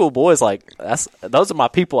 middle school boys, like those are my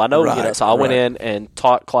people. I know, So I went in and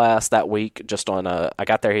taught class that week. Just on I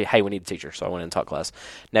got there. Hey, we need a teacher, so I went in and taught class.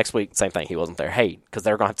 Next week, same thing. He wasn't there. Hey, because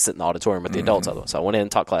they were going to have to sit in the auditorium with the adults. So I went in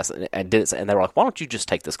and taught class and did it. And they were like, why don't you just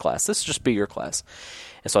take this class? This just be your class.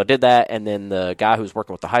 And so I did that, and then the guy who was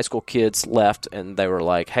working with the high school kids left, and they were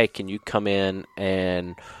like, hey, can you come in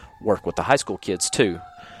and work with the high school kids too?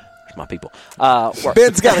 There's my people.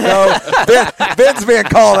 Ben's got to go. Ben's being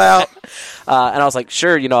called out. And I was like,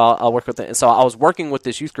 sure, I'll work with it. And so I was working with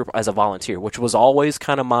this youth group as a volunteer, which was always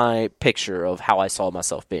kind of my picture of how I saw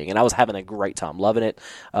myself being. And I was having a great time, loving it.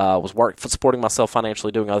 Was supporting myself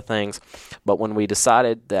financially, doing other things. But when we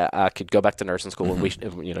decided that I could go back to nursing school and we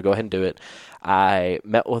go ahead and do it, I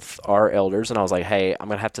met with our elders and I was like, hey, I'm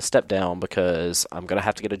going to have to step down because I'm going to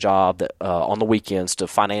have to get a job that, on the weekends to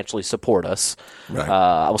financially support us. Right.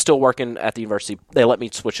 I was still working at the university. They let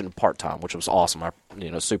me switch into part-time, which was awesome.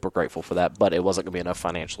 I'm super grateful for that, but it wasn't going to be enough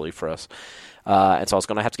financially for us. And so I was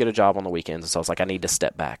going to have to get a job on the weekends. And so I was like, I need to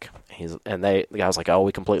step back. The guy was like, oh,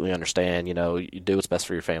 we completely understand. You do what's best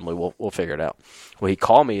for your family. We'll figure it out. Well, he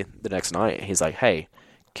called me the next night. He's like, hey,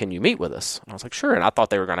 can you meet with us? And I was like, sure. And I thought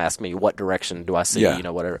they were going to ask me, what direction do I see,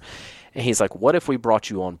 whatever. And he's like, what if we brought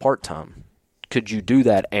you on part-time? Could you do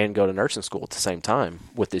that and go to nursing school at the same time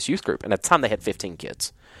with this youth group? And at the time they had 15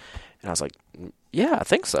 kids. And I was like, yeah, I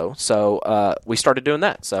think so. So we started doing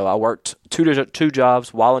that. So I worked two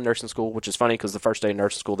jobs while in nursing school, which is funny because the first day in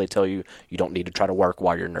nursing school, they tell you you don't need to try to work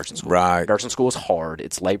while you're in nursing school. Right. Nursing school is hard.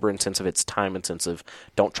 It's labor intensive. It's time intensive.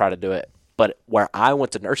 Don't try to do it. But where I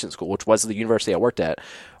went to nursing school, which was the university I worked at,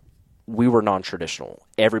 we were non-traditional.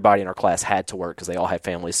 Everybody in our class had to work because they all had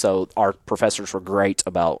families. So our professors were great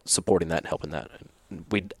about supporting that and helping that.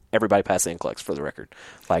 Everybody passed the NCLEX, for the record.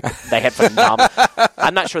 Like, they had phenomenal.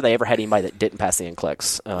 I'm not sure they ever had anybody that didn't pass the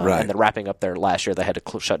NCLEX. Right. And then wrapping up their last year, they had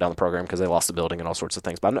to shut down the program because they lost the building and all sorts of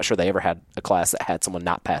things. But I'm not sure they ever had a class that had someone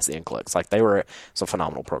not pass the NCLEX. Like, it's a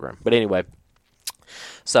phenomenal program. But anyway,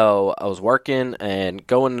 so I was working and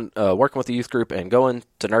going, working with the youth group and going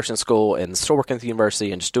to nursing school and still working at the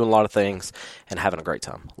university and just doing a lot of things and having a great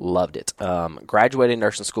time. Loved it. Graduated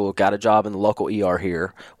nursing school, got a job in the local ER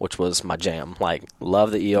here, which was my jam. Like,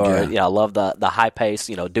 love the ER. I love the high pace,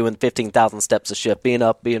 doing 15,000 steps a shift, being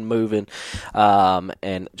up, being moving,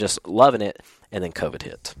 and just loving it. And then COVID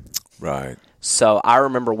hit. Right. So I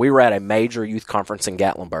remember we were at a major youth conference in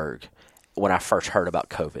Gatlinburg when I first heard about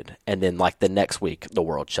COVID. And then, like, the next week, the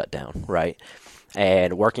world shut down, right?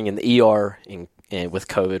 And working in the ER and with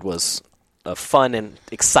COVID was a fun and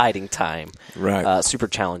exciting time. Right. Super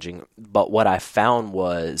challenging. But what I found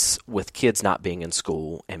was with kids not being in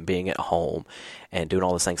school and being at home and doing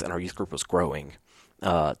all those things, and our youth group was growing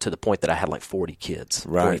to the point that I had like 40 kids,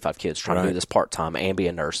 45 kids trying to do this part-time and be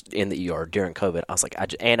a nurse in the ER during COVID. I was like,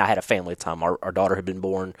 and I had a family time. Our daughter had been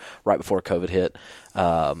born right before COVID hit.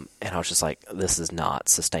 And I was just like, this is not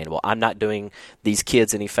sustainable. I'm not doing these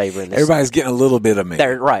kids any favor in this. Everybody's getting a little bit of me.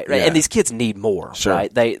 They're right. Yeah. And these kids need more, Sure.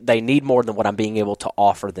 right? They need more than what I'm being able to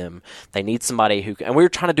offer them. They need somebody who, and we were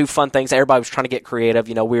trying to do fun things. Everybody was trying to get creative.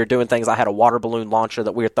 We were doing things. I had a water balloon launcher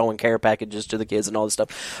that we were throwing care packages to the kids and all this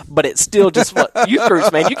stuff. But it's still just what youth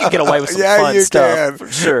groups, man, you can get away with some fun stuff. For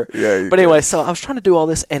sure. Yeah, but anyway, so I was trying to do all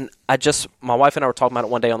this, and my wife and I were talking about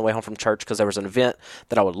it one day on the way home from church because there was an event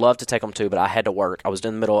that I would love to take them to, but I had to work. I was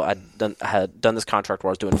in the middle. I had done this contract where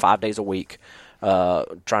I was doing 5 days a week,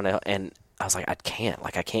 trying to, and I was like, I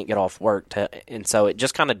can't get off work. And so it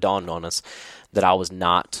just kind of dawned on us that I was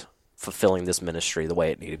not fulfilling this ministry the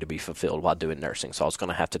way it needed to be fulfilled while doing nursing. So I was going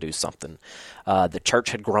to have to do something. The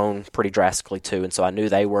church had grown pretty drastically too, and so I knew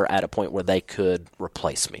they were at a point where they could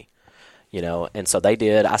replace me. And so they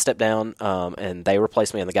did. I stepped down, and they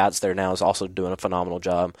replaced me, and the guy that's there now is also doing a phenomenal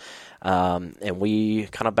job. And we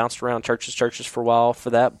kind of bounced around churches for a while for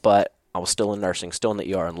that, but I was still in nursing, still in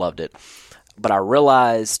the ER, and loved it. But I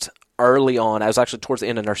realized early on, I was actually towards the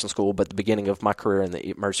end of nursing school, but the beginning of my career in the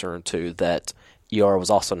emergency room too, that ER was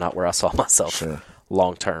also not where I saw myself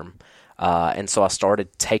long term. And so I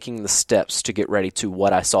started taking the steps to get ready to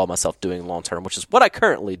what I saw myself doing long term, which is what I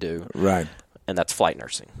currently do. Right. And that's flight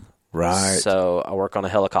nursing. Right. So I work on a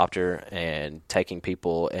helicopter and taking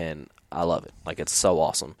people, and I love it. Like, it's so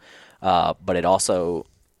awesome. But it also,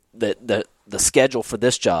 the schedule for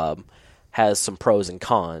this job has some pros and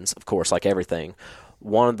cons, of course, like everything.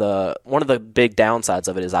 One of the big downsides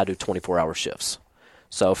of it is I do 24-hour shifts.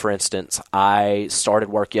 So, for instance, I started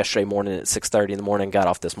work yesterday morning at 6:30 in the morning, got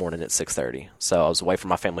off this morning at 6:30. So I was away from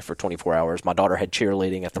my family for 24 hours. My daughter had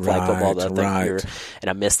cheerleading at the flag football that year, and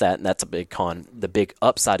I missed that, and that's a big con. The big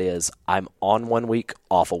upside is I'm on 1 week,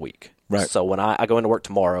 off a week. Right. So when I go into work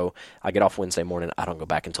tomorrow, I get off Wednesday morning. I don't go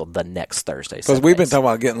back until the next Thursday. Because we've been talking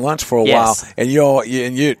about getting lunch for a while, and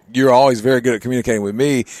you're always very good at communicating with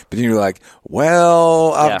me. But then you're like,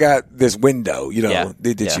 well, I've got this window,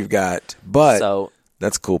 that you've got, but. So,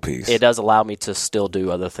 that's a cool piece. It does allow me to still do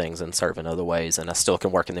other things and serve in other ways, and I still can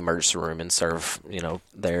work in the emergency room and serve,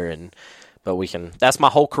 there. But we can. That's my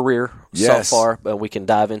whole career so far. But we can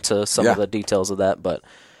dive into some of the details of that. But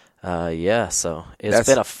so it's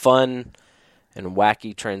been a fun and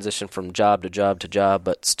wacky transition from job to job to job,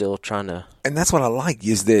 but still trying to. And that's what I like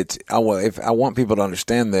is that I want people to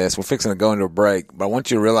understand this. We're fixing to go into a break, but I want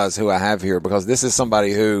you to realize who I have here, because this is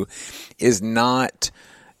somebody who is not.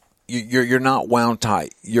 You're not wound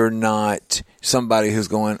tight. You're not somebody who's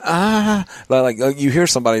going, like you hear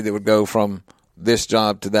somebody that would go from this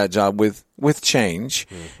job to that job with change,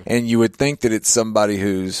 and you would think that it's somebody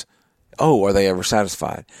who's, are they ever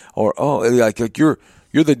satisfied? Or, like you're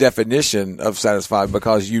the definition of satisfied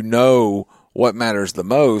because you know what matters the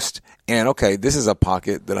most, and okay, this is a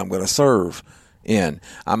pocket that I'm going to serve. in.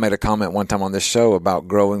 I made a comment one time on this show about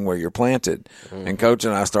growing where you're planted. And Coach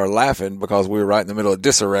and I started laughing because we were right in the middle of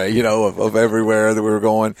disarray, of everywhere that we were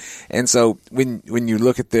going. And so when you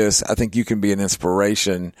look at this, I think you can be an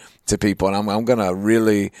inspiration to people. And I'm going to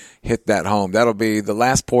really hit that home. That'll be the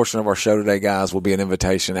last portion of our show today, guys, will be an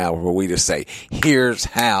invitation hour where we just say, here's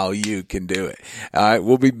how you can do it. All right.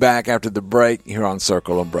 We'll be back after the break here on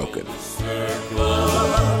Circle Unbroken.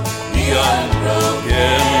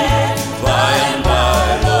 By and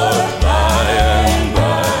by, Lord, by and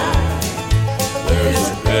by, there's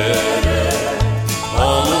a better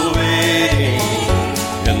home awaiting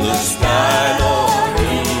in the sky, Lord,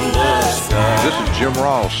 in the sky. This is Jim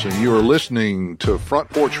Ross, and you are listening to Front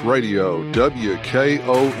Porch Radio,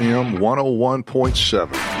 WKOM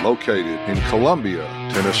 101.7, located in Columbia,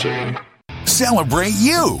 Tennessee. Celebrate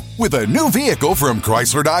you with a new vehicle from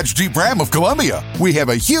Chrysler Dodge Jeep Ram of Columbia. We have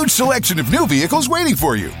a huge selection of new vehicles waiting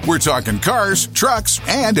for you. We're talking cars, trucks,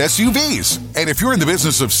 and SUVs. And if you're in the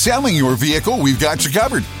business of selling your vehicle, we've got you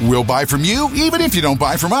covered. We'll buy from you even if you don't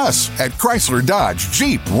buy from us. At Chrysler Dodge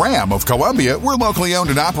Jeep Ram of Columbia, we're locally owned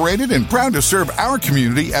and operated and proud to serve our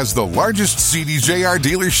community as the largest CDJR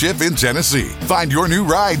dealership in Tennessee. Find your new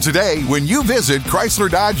ride today when you visit Chrysler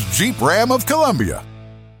Dodge Jeep Ram of Columbia.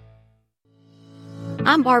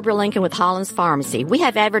 I'm Barbara Lincoln with Hollins Pharmacy. We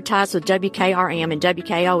have advertised with WKRM and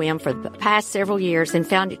WKOM for the past several years and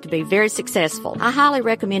found it to be very successful. I highly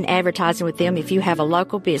recommend advertising with them if you have a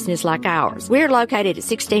local business like ours. We're located at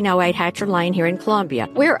 1608 Hatcher Lane here in Columbia.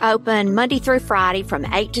 We're open Monday through Friday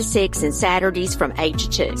from 8 to 6 and Saturdays from 8 to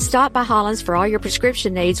 2. Stop by Hollins for all your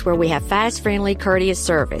prescription needs where we have fast, friendly, courteous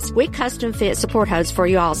service. We custom fit support hose for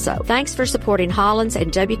you also. Thanks for supporting Hollins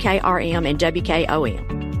and WKRM and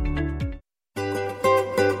WKOM.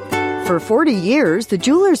 For 40 years, the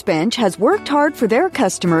Jewelers Bench has worked hard for their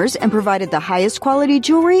customers and provided the highest quality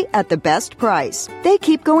jewelry at the best price. They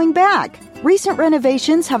keep going back. Recent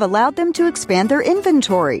renovations have allowed them to expand their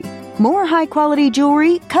inventory. More high-quality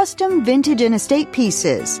jewelry, custom vintage and estate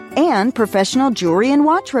pieces, and professional jewelry and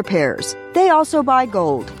watch repairs. They also buy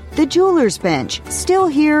gold. The Jewelers Bench. Still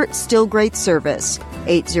here, still great service.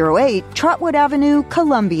 808 Trotwood Avenue,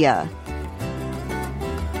 Columbia.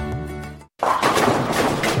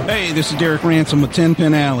 Hey, this is Derek Ransom with 10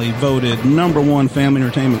 Pin Alley, voted #1 family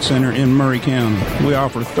entertainment center in Murray County. We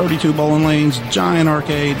offer 32 bowling lanes, giant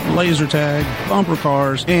arcade, laser tag, bumper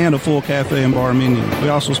cars, and a full cafe and bar menu. We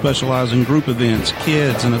also specialize in group events,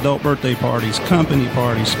 kids and adult birthday parties, company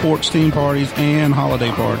parties, sports team parties, and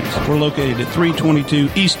holiday parties. We're located at 322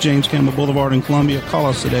 East James Campbell Boulevard in Columbia. Call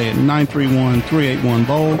us today at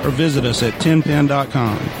 931-381-BOWL or visit us at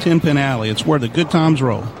 10pin.com. 10 Pin Alley, it's where the good times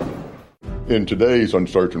roll. In today's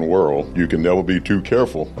uncertain world, you can never be too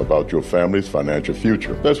careful about your family's financial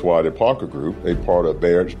future. That's why the Parker Group, a part of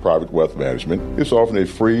Baird's Private Wealth Management, is offering a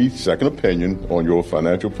free second opinion on your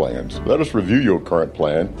financial plans. Let us review your current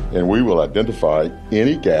plan, and we will identify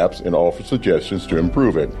any gaps and offer suggestions to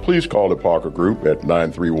improve it. Please call the Parker Group at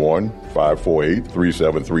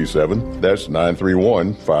 931-548-3737. That's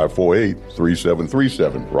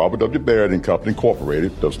 931-548-3737. Robert W. Baird & Company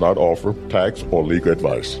Incorporated does not offer tax or legal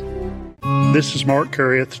advice. This is Mark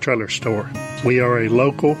Curry at the Trailer Store. We are a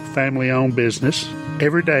local, family-owned business.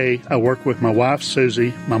 Every day, I work with my wife,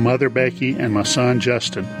 Susie, my mother, Becky, and my son,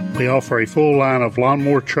 Justin. We offer a full line of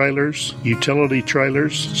lawnmower trailers, utility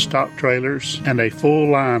trailers, stock trailers, and a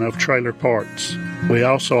full line of trailer parts. We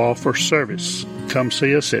also offer service. Come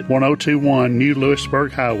see us at 1021 New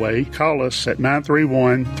Lewisburg Highway. Call us at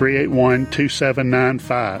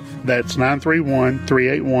 931-381-2795. That's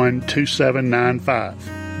 931-381-2795.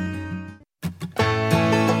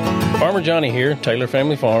 Farmer Johnny here, Taylor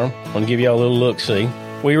Family Farm. I want to give you all a little look-see.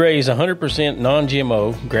 We raise 100%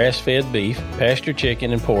 non-GMO, grass-fed beef, pasture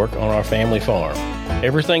chicken, and pork on our family farm.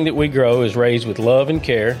 Everything that we grow is raised with love and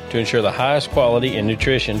care to ensure the highest quality and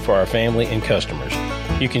nutrition for our family and customers.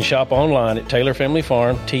 You can shop online at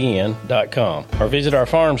TaylorFamilyFarmTN.com or visit our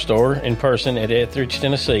farm store in person at Etheridge,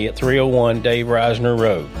 Tennessee at 301 Dave Reisner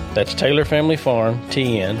Road. That's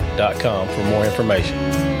TaylorFamilyFarmTN.com for more information.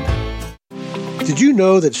 Did you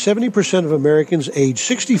know that 70% of Americans age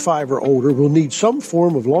 65 or older will need some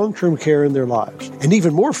form of long-term care in their lives? And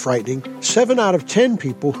even more frightening, 7 out of 10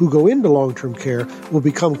 people who go into long-term care will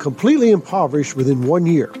become completely impoverished within 1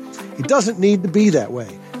 year. It doesn't need to be that way.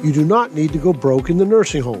 You do not need to go broke in the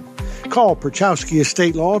nursing home. Call Perchowski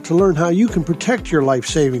Estate Law to learn how you can protect your life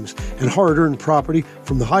savings and hard-earned property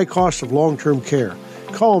from the high cost of long-term care.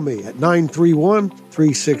 Call me at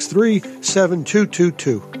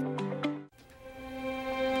 931-363-7222.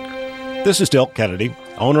 This is Del Kennedy.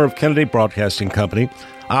 owner of Kennedy Broadcasting Company,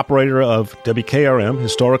 operator of WKRM,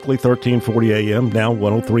 historically 1340 AM, now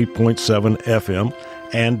 103.7 FM,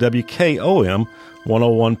 and WKOM,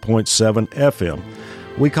 101.7 FM.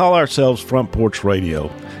 We call ourselves Front Porch Radio,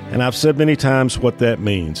 and I've said many times what that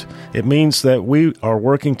means. It means that we are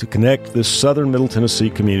working to connect this southern Middle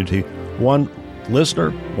Tennessee community, one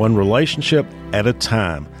listener, one relationship at a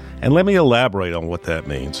time. And let me elaborate on what that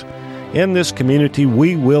means. In this community,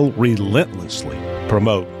 we will relentlessly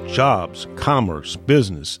promote jobs, commerce,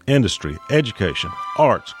 business, industry, education,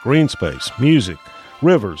 arts, green space, music,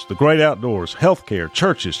 rivers, the great outdoors, healthcare,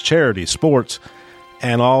 churches, charities, sports,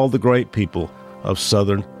 and all the great people of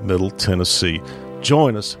southern Middle Tennessee.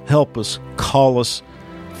 Join us, help us, call us.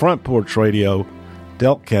 Front Porch Radio,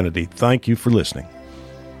 Delk Kennedy, thank you for listening.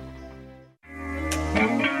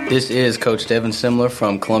 This is Coach Devin Simler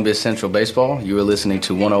from Columbia Central Baseball. You are listening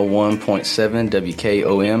to 101.7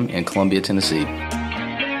 WKOM in Columbia, Tennessee.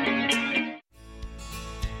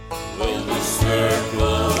 Will the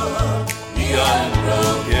circle be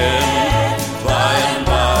unbroken? By and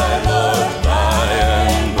by, Lord, by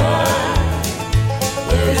and by.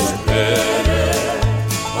 There's a better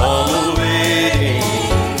home awaiting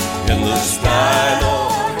in the sky,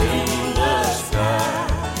 Lord, in the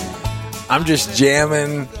sky. I'm just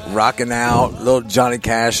jamming, rocking out, little Johnny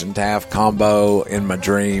Cash and Taft combo in my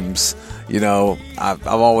dreams. You know, I've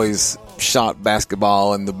always shot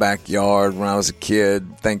basketball in the backyard when I was a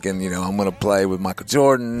kid, thinking, you know, I'm going to play with Michael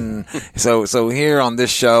Jordan. So here on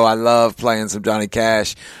this show, I love playing some Johnny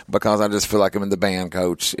Cash because I just feel like I'm in the band,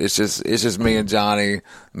 Coach. It's just me and Johnny,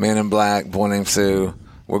 Men in Black, Boy Named Sue.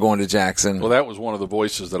 We're going to Jackson. Well, that was one of the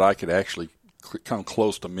voices that I could actually come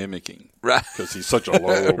close to mimicking, right? Because he's such a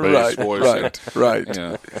low bass voice. Right. You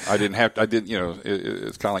know,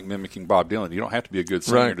 it's kind of like mimicking Bob Dylan. You don't have to be a good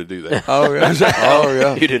singer to do that. Oh yeah, oh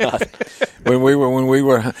yeah. You did not. When we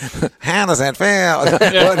were, how does that feel?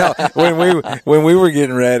 When we were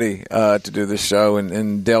getting ready to do the show,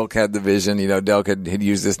 and Delk had the vision. You know, Delk had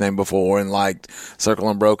used this name before and liked Circle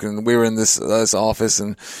Unbroken. We were in this office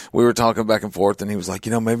and we were talking back and forth, and he was like,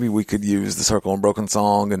 you know, maybe we could use the Circle Unbroken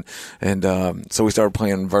song, and so we started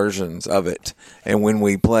playing versions of it. And when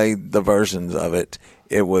we played the versions of it,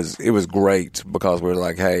 it was great because we were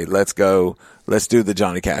like, hey, let's do the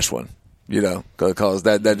Johnny Cash one. You know, because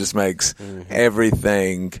that just makes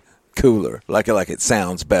everything cooler, like it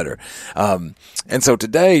sounds better. And so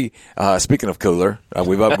today, speaking of cooler,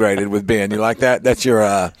 we've upgraded with Ben. You like that? That's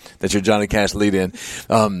your Johnny Cash lead in.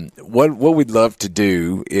 What we'd love to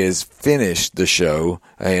do is finish the show,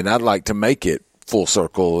 and I'd like to make it full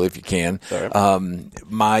circle if you can.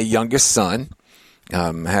 My youngest son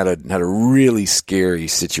had a really scary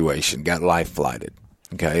situation, got life flighted,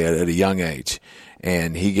 okay, at a young age.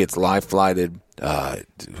 And he gets life flighted.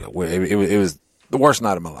 It was the worst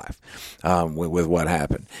night of my life with what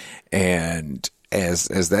happened. And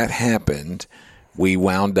as that happened, we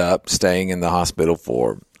wound up staying in the hospital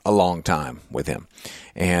for a long time with him.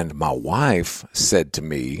 And my wife said to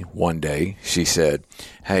me one day, she said,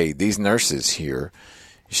 hey, these nurses here,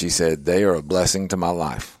 she said, they are a blessing to my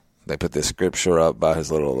life. They put this scripture up by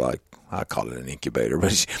his little, I call it an incubator,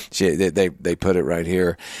 but they put it right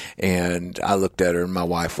here. And I looked at her, and my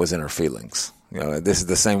wife was in her feelings. You know, this is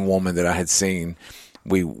the same woman that I had seen.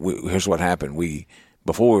 Here's what happened.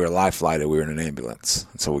 Before we were life flighted, we were in an ambulance.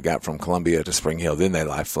 And so we got from Columbia to Spring Hill. Then they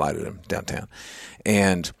life flighted him downtown.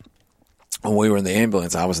 And when we were in the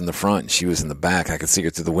ambulance, I was in the front and she was in the back. I could see her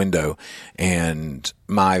through the window. And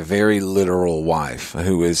my very literal wife,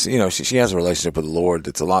 who is, you know, she has a relationship with the Lord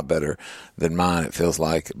that's a lot better than mine, it feels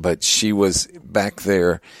like. But she was back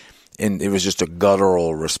there, and it was just a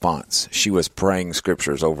guttural response. She was praying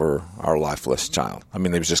scriptures over our lifeless child. I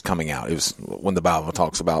mean, it was just coming out. It was when the Bible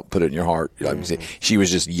talks about put it in your heart. She was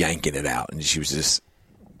just yanking it out, and she was just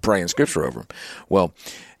praying scripture over him. Well,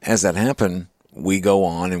 as that happened, we go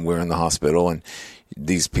on and we're in the hospital, and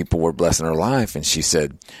these people were blessing her life. And she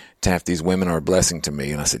said, Taft, these women are a blessing to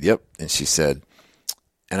me. And I said, yep. And she said,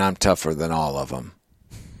 and I'm tougher than all of them.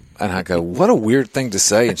 And I go, what a weird thing to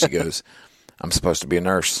say. And she goes, I'm supposed to be a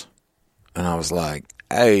nurse. And I was like,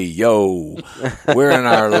 hey, yo, we're in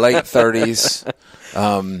our late 30s.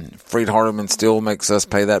 Freed Hardeman still makes us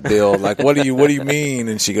pay that bill. Like, what do you mean?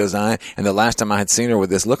 And she goes, and the last time I had seen her with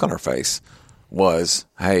this look on her face was,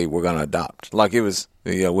 hey, we're going to adopt. Like, it was,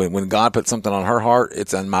 you know, when God put something on her heart,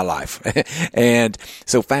 it's in my life. And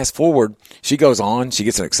so fast forward, she goes on, she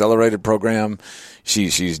gets an accelerated program.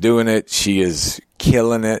 She's doing it. She is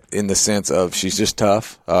killing it in the sense of she's just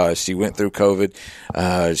tough. She went through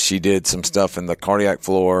COVID. She did some stuff in the cardiac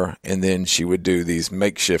floor, and then she would do these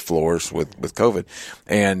makeshift floors with COVID.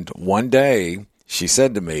 And one day she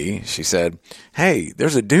said to me, she said, "Hey,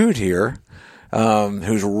 there's a dude here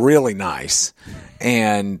who's really nice,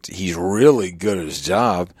 and he's really good at his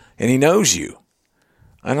job, and he knows you."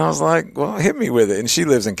 And I was like, well, hit me with it. And she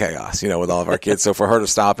lives in chaos, with all of our kids. So for her to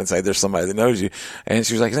stop and say, there's somebody that knows you. And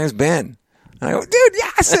she was like, his name's Ben. And I go, dude,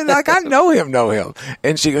 yeah. I said, I know him.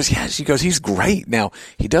 And she goes, yeah. She goes, he's great. Now,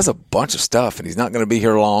 he does a bunch of stuff, and he's not going to be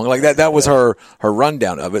here long. Like that was her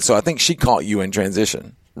rundown of it. So I think she caught you in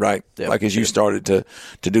transition, right? Yeah, like as you started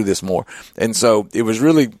to do this more. And so it was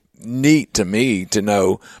really neat to me to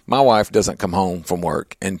know my wife doesn't come home from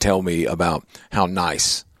work and tell me about how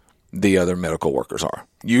nice the other medical workers are.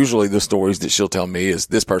 Usually the stories that she'll tell me is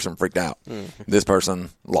this person freaked out. This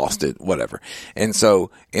person lost it, whatever. And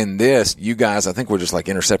so in this, you guys, I think we're just like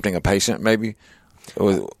intercepting a patient maybe.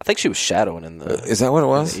 I think she was shadowing in the Is that what it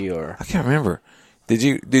was? In the ER. I can't remember. Did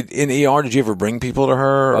in ER, did you ever bring people to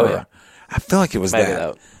her? Oh, yeah. I feel like it was Maybe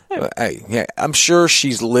that. Hey, yeah, I'm sure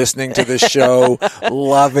she's listening to this show,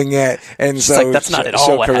 loving it, and she's so like, "That's not at all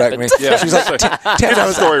she'll what correct happened." me. Yeah, she's like,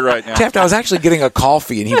 "Taft, story right now. Taft, I was actually getting a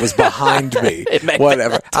coffee, and he was behind me.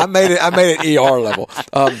 Whatever. I made it ER level.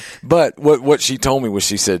 But what she told me was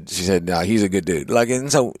she said, "No, he's a good dude." Like,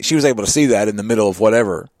 and so she was able to see that in the middle of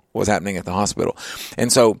whatever was happening at the hospital,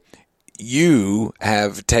 and so you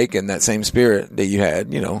have taken that same spirit that you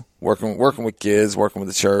had, working with kids, working with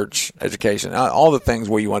the church, education, all the things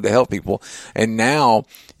where you wanted to help people. And now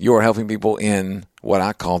you're helping people in what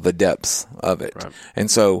I call the depths of it. Right.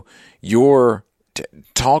 And so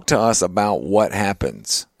talk to us about what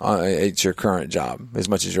happens at your current job as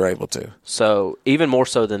much as you're able to. So even more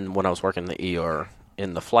so than when I was working in the ER,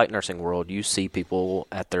 in the flight nursing world, you see people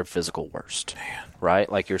at their physical worst, right?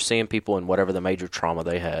 Like you're seeing people in whatever the major trauma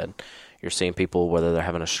they had. You're seeing people, whether they're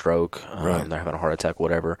having a stroke, they're having a heart attack,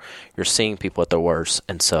 whatever. You're seeing people at their worst.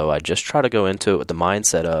 And so I just try to go into it with the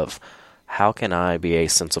mindset of, how can I be a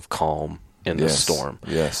sense of calm in this storm?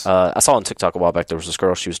 Yes. I saw on TikTok a while back, there was this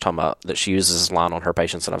girl, she was talking about that she uses this line on her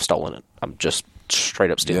patients, and I've stolen it. I'm just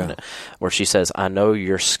straight up stealing it. Where she says, "I know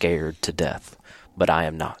you're scared to death, but I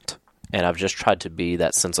am not." And I've just tried to be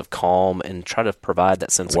that sense of calm and try to provide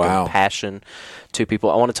that sense of compassion to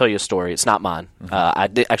people. I want to tell you a story. It's not mine. I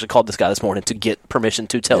actually called this guy this morning to get permission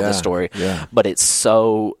to tell this story. Yeah. But it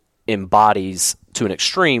so embodies to an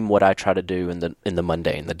extreme what I try to do in the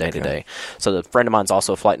mundane, the day-to-day. So the friend of mine's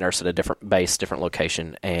also a flight nurse at a different base, different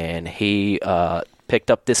location, and he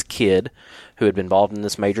picked up this kid who had been involved in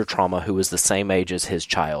this major trauma, who was the same age as his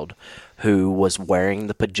child, who was wearing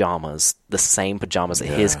the same pajamas that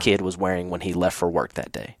his kid was wearing when he left for work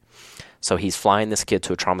that day. So he's flying this kid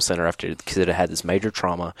to a trauma center after the kid had this major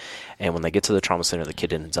trauma, and when they get to the trauma center, the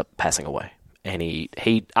kid ends up passing away. And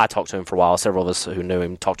I talked to him for a while. Several of us who knew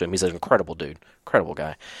him talked to him. He's an incredible dude, incredible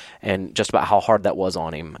guy, and just about how hard that was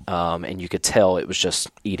on him. And you could tell it was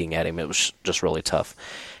just eating at him. It was just really tough.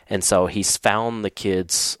 And so he's found the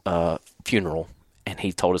kid's funeral, and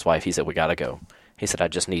he told his wife, he said, "We got to go." He said, "I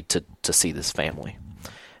just need to see this family."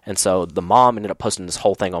 And so the mom ended up posting this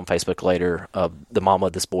whole thing on Facebook later, the mom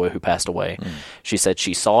of this boy who passed away. She said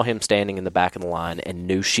she saw him standing in the back of the line and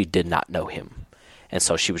knew she did not know him. And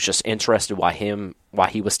so she was just interested why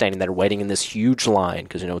he was standing there waiting in this huge line,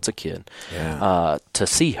 because it's a kid, to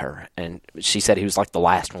see her. And she said he was like the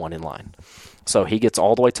last one in line. So he gets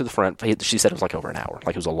all the way to the front. She said it was like over an hour,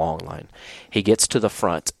 like it was a long line. He gets to the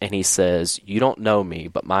front and he says, "You don't know me,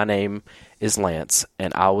 but my name is Lance,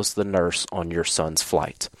 and I was the nurse on your son's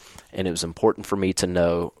flight. And it was important for me to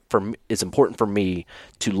know, it's important for me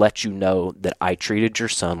to let you know that I treated your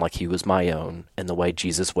son like he was my own and the way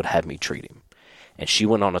Jesus would have me treat him." And she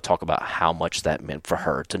went on to talk about how much that meant for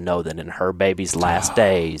her to know that in her baby's last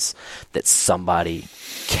days that somebody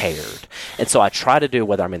cared. And so I try to do,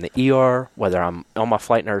 whether I'm in the ER, whether I'm on my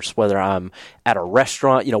flight nurse, whether I'm at a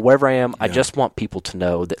restaurant, wherever I am, I just want people to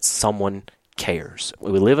know that someone cares.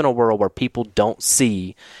 We live in a world where people don't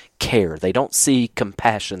see care. They don't see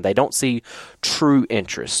compassion. They don't see true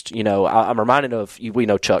interest. I'm reminded of, we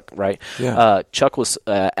know Chuck, right? Yeah. Chuck was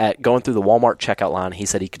going through the Walmart checkout line. He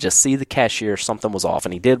said he could just see the cashier, something was off.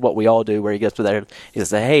 And he did what we all do, where he gets to there. He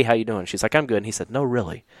says, "Hey, how you doing?" She's like, "I'm good." And he said, "No,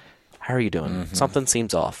 really. How are you doing? Mm-hmm. Something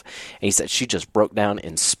seems off." And he said she just broke down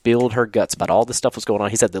and spilled her guts about all this stuff was going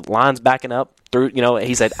on. He said the line's backing up through,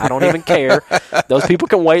 he said, "I don't even care. Those people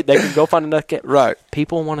can wait. They can go find another kid." Right.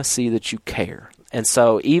 People want to see that you care. And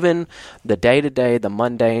so even the day-to-day, the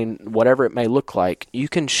mundane, whatever it may look like, you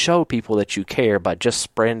can show people that you care by just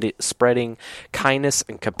spreading kindness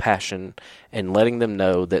and compassion and letting them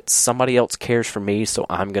know that somebody else cares for me, so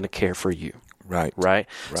I'm going to care for you. Right.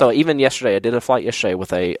 So even yesterday, I did a flight yesterday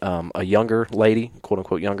with a younger lady, quote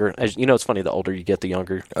unquote younger. As you know, it's funny. The older you get, the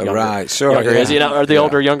younger. Right. Sure. Younger Yeah. is, or the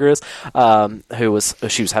older younger is.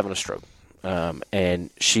 She was having a stroke. And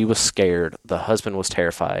she was scared. The husband was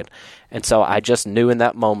terrified. And so I just knew in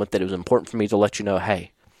that moment that it was important for me to let you know,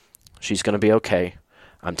 hey, she's going to be okay.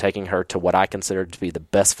 I'm taking her to what I consider to be the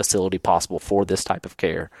best facility possible for this type of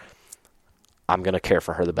care. I'm going to care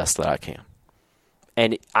for her the best that I can.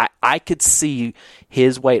 And I could see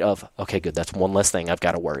his weight of, okay, good, that's one less thing I've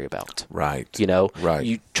got to worry about. Right. Right.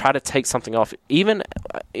 You try to take something off. Even,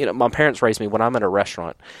 my parents raised me when I'm in a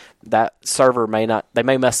restaurant, that server may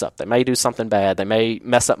mess up. They may do something bad. They may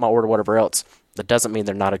mess up my order, whatever else. That doesn't mean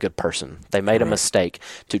they're not a good person. They made a mistake.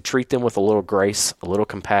 To treat them with a little grace, a little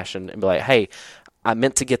compassion, and be like, hey, I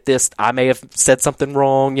meant to get this. I may have said something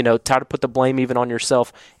wrong. Try to put the blame even on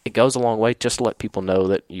yourself. It goes a long way just to let people know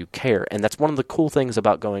that you care. And that's one of the cool things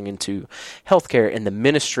about going into healthcare and the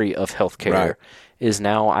ministry of healthcare is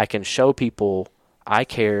now I can show people I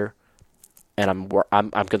care, and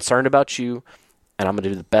I'm concerned about you, and I'm going to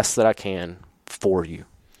do the best that I can for you.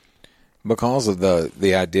 Because of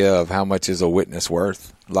the idea of how much is a witness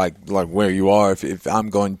worth, like where you are. If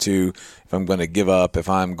I'm going to give up, if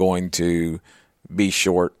I'm going to be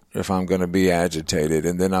short, if I'm going to be agitated,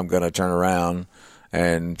 and then I'm going to turn around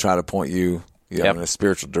and try to point you in a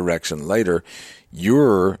spiritual direction later,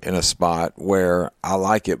 you're in a spot where I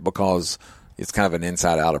like it because it's kind of an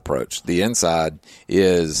inside-out approach. The inside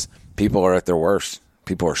is people are at their worst.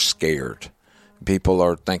 People are scared. People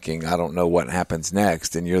are thinking, I don't know what happens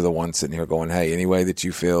next, and you're the one sitting here going, hey, any way that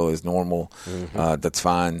you feel is normal, that's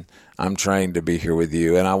fine. I'm trained to be here with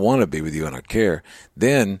you, and I want to be with you, and I care.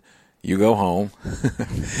 Then you go home,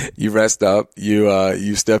 you rest up,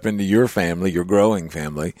 you step into your family, your growing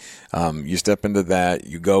family. You step into that,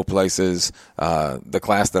 you go places. The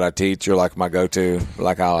class that I teach, you're like my go-to.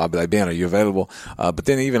 Like I'll be like, Ben, are you available? But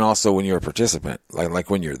then even also when you're a participant, like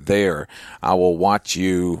when you're there, I will watch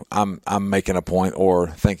you. I'm making a point or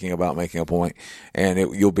thinking about making a point, and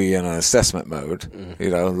you'll be in an assessment mode,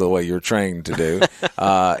 the way you're trained to do.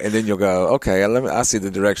 And then you'll go, okay, I see the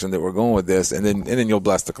direction that we're going with this, and then you'll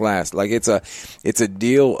bless the class. Like it's a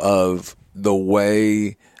deal of the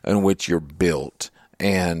way in which you're built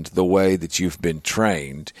and the way that you've been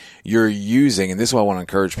trained. You're using, and this is what I want to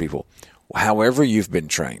encourage people, however you've been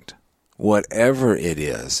trained, whatever it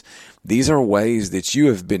is, these are ways that you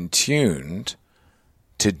have been tuned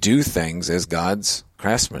to do things as God's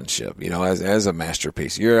craftsmanship, as a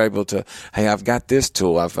masterpiece. You're able to, hey, I've got this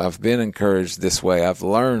tool. I've been encouraged this way. I've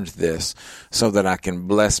learned this so that I can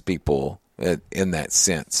bless people in that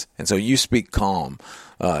sense. And so you speak calm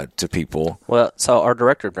to people. Well, so our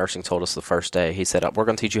director of nursing told us the first day, he said, we're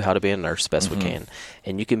going to teach you how to be a nurse best we can.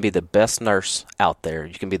 And you can be the best nurse out there.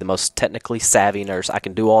 You can be the most technically savvy nurse. I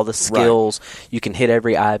can do all the skills. Right. You can hit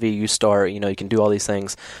every IV you start. You can do all these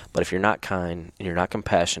things. But if you're not kind and you're not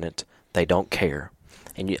compassionate, they don't care.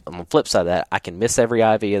 And on the flip side of that, I can miss every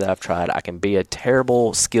IV that I've tried. I can be a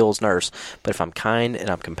terrible skills nurse. But if I'm kind and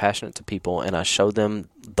I'm compassionate to people and I show them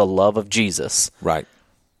the love of Jesus, right,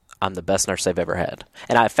 I'm the best nurse they've ever had.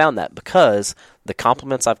 And I found that because the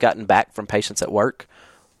compliments I've gotten back from patients at work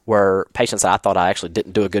were patients that I thought I actually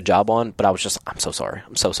didn't do a good job on, but I was just, I'm so sorry.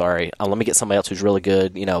 Let me get somebody else who's really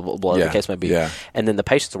good, whatever the case may be. Yeah. And then the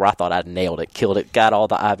patients where I thought I'd nailed it, killed it, got all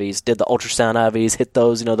the IVs, did the ultrasound IVs, hit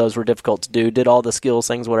those, those were difficult to do, did all the skills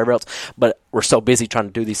things, whatever else. But we're so busy trying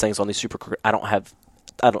to do these things on these I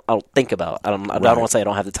don't think about, I don't want to say I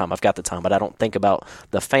don't have the time. I've got the time, but I don't think about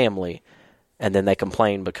the family. And then they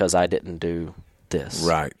complain because I didn't do this.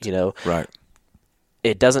 Right. Right.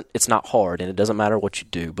 It's not hard, and it doesn't matter what you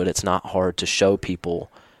do, but it's not hard to show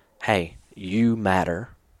people, hey, you matter,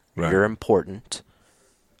 you're important,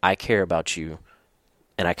 I care about you,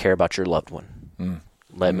 and I care about your loved one.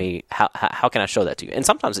 Let me, how can I show that to you? And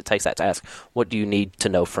sometimes it takes that to ask, what do you need to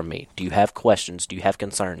know from me? Do you have questions? Do you have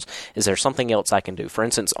concerns? Is there something else I can do? For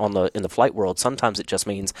instance, in the flight world, sometimes it just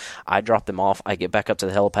means I drop them off, I get back up to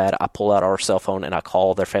the helipad, I pull out our cell phone, and I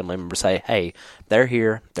call their family member, say, hey, they're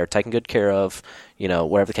here, they're taken good care of,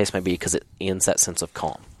 whatever the case may be, because it ends that sense of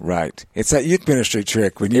calm. Right. It's that youth ministry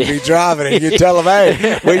trick when you be driving and you tell them,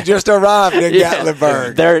 hey, we just arrived in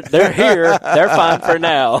Gatlinburg. They're here. They're fine for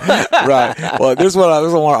now. Right. Well, this is what I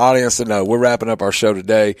want our audience to know. We're wrapping up our show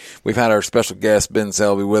today. We've had our special guest, Ben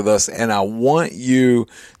Selby, with us, and I want you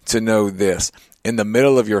to know this. In the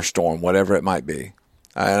middle of your storm, whatever it might be,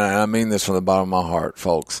 and I mean this from the bottom of my heart,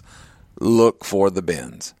 folks, look for the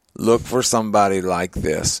Bens. Look for somebody like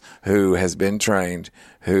this who has been trained,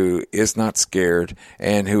 who is not scared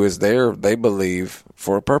and who is there, they believe,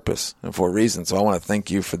 for a purpose and for a reason. So I want to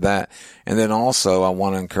thank you for that. And then also I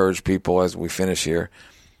want to encourage people as we finish here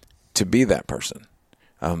to be that person.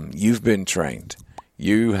 You've been trained.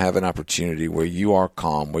 You have an opportunity where you are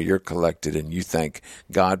calm, where you're collected, and you think,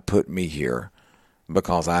 God put me here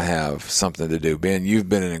because I have something to do. Ben, you've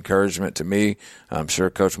been an encouragement to me. I'm sure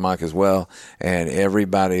Coach Mike as well. And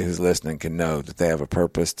everybody who's listening can know that they have a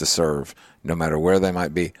purpose to serve, no matter where they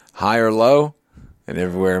might be, high or low, and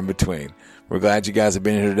everywhere in between. We're glad you guys have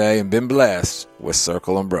been here today and been blessed with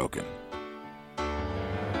Circle Unbroken.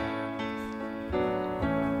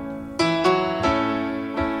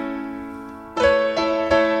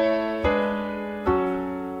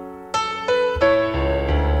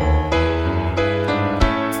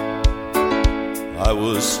 I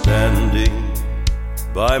was standing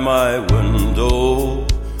by my window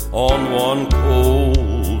on one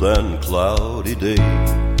cold and cloudy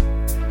day.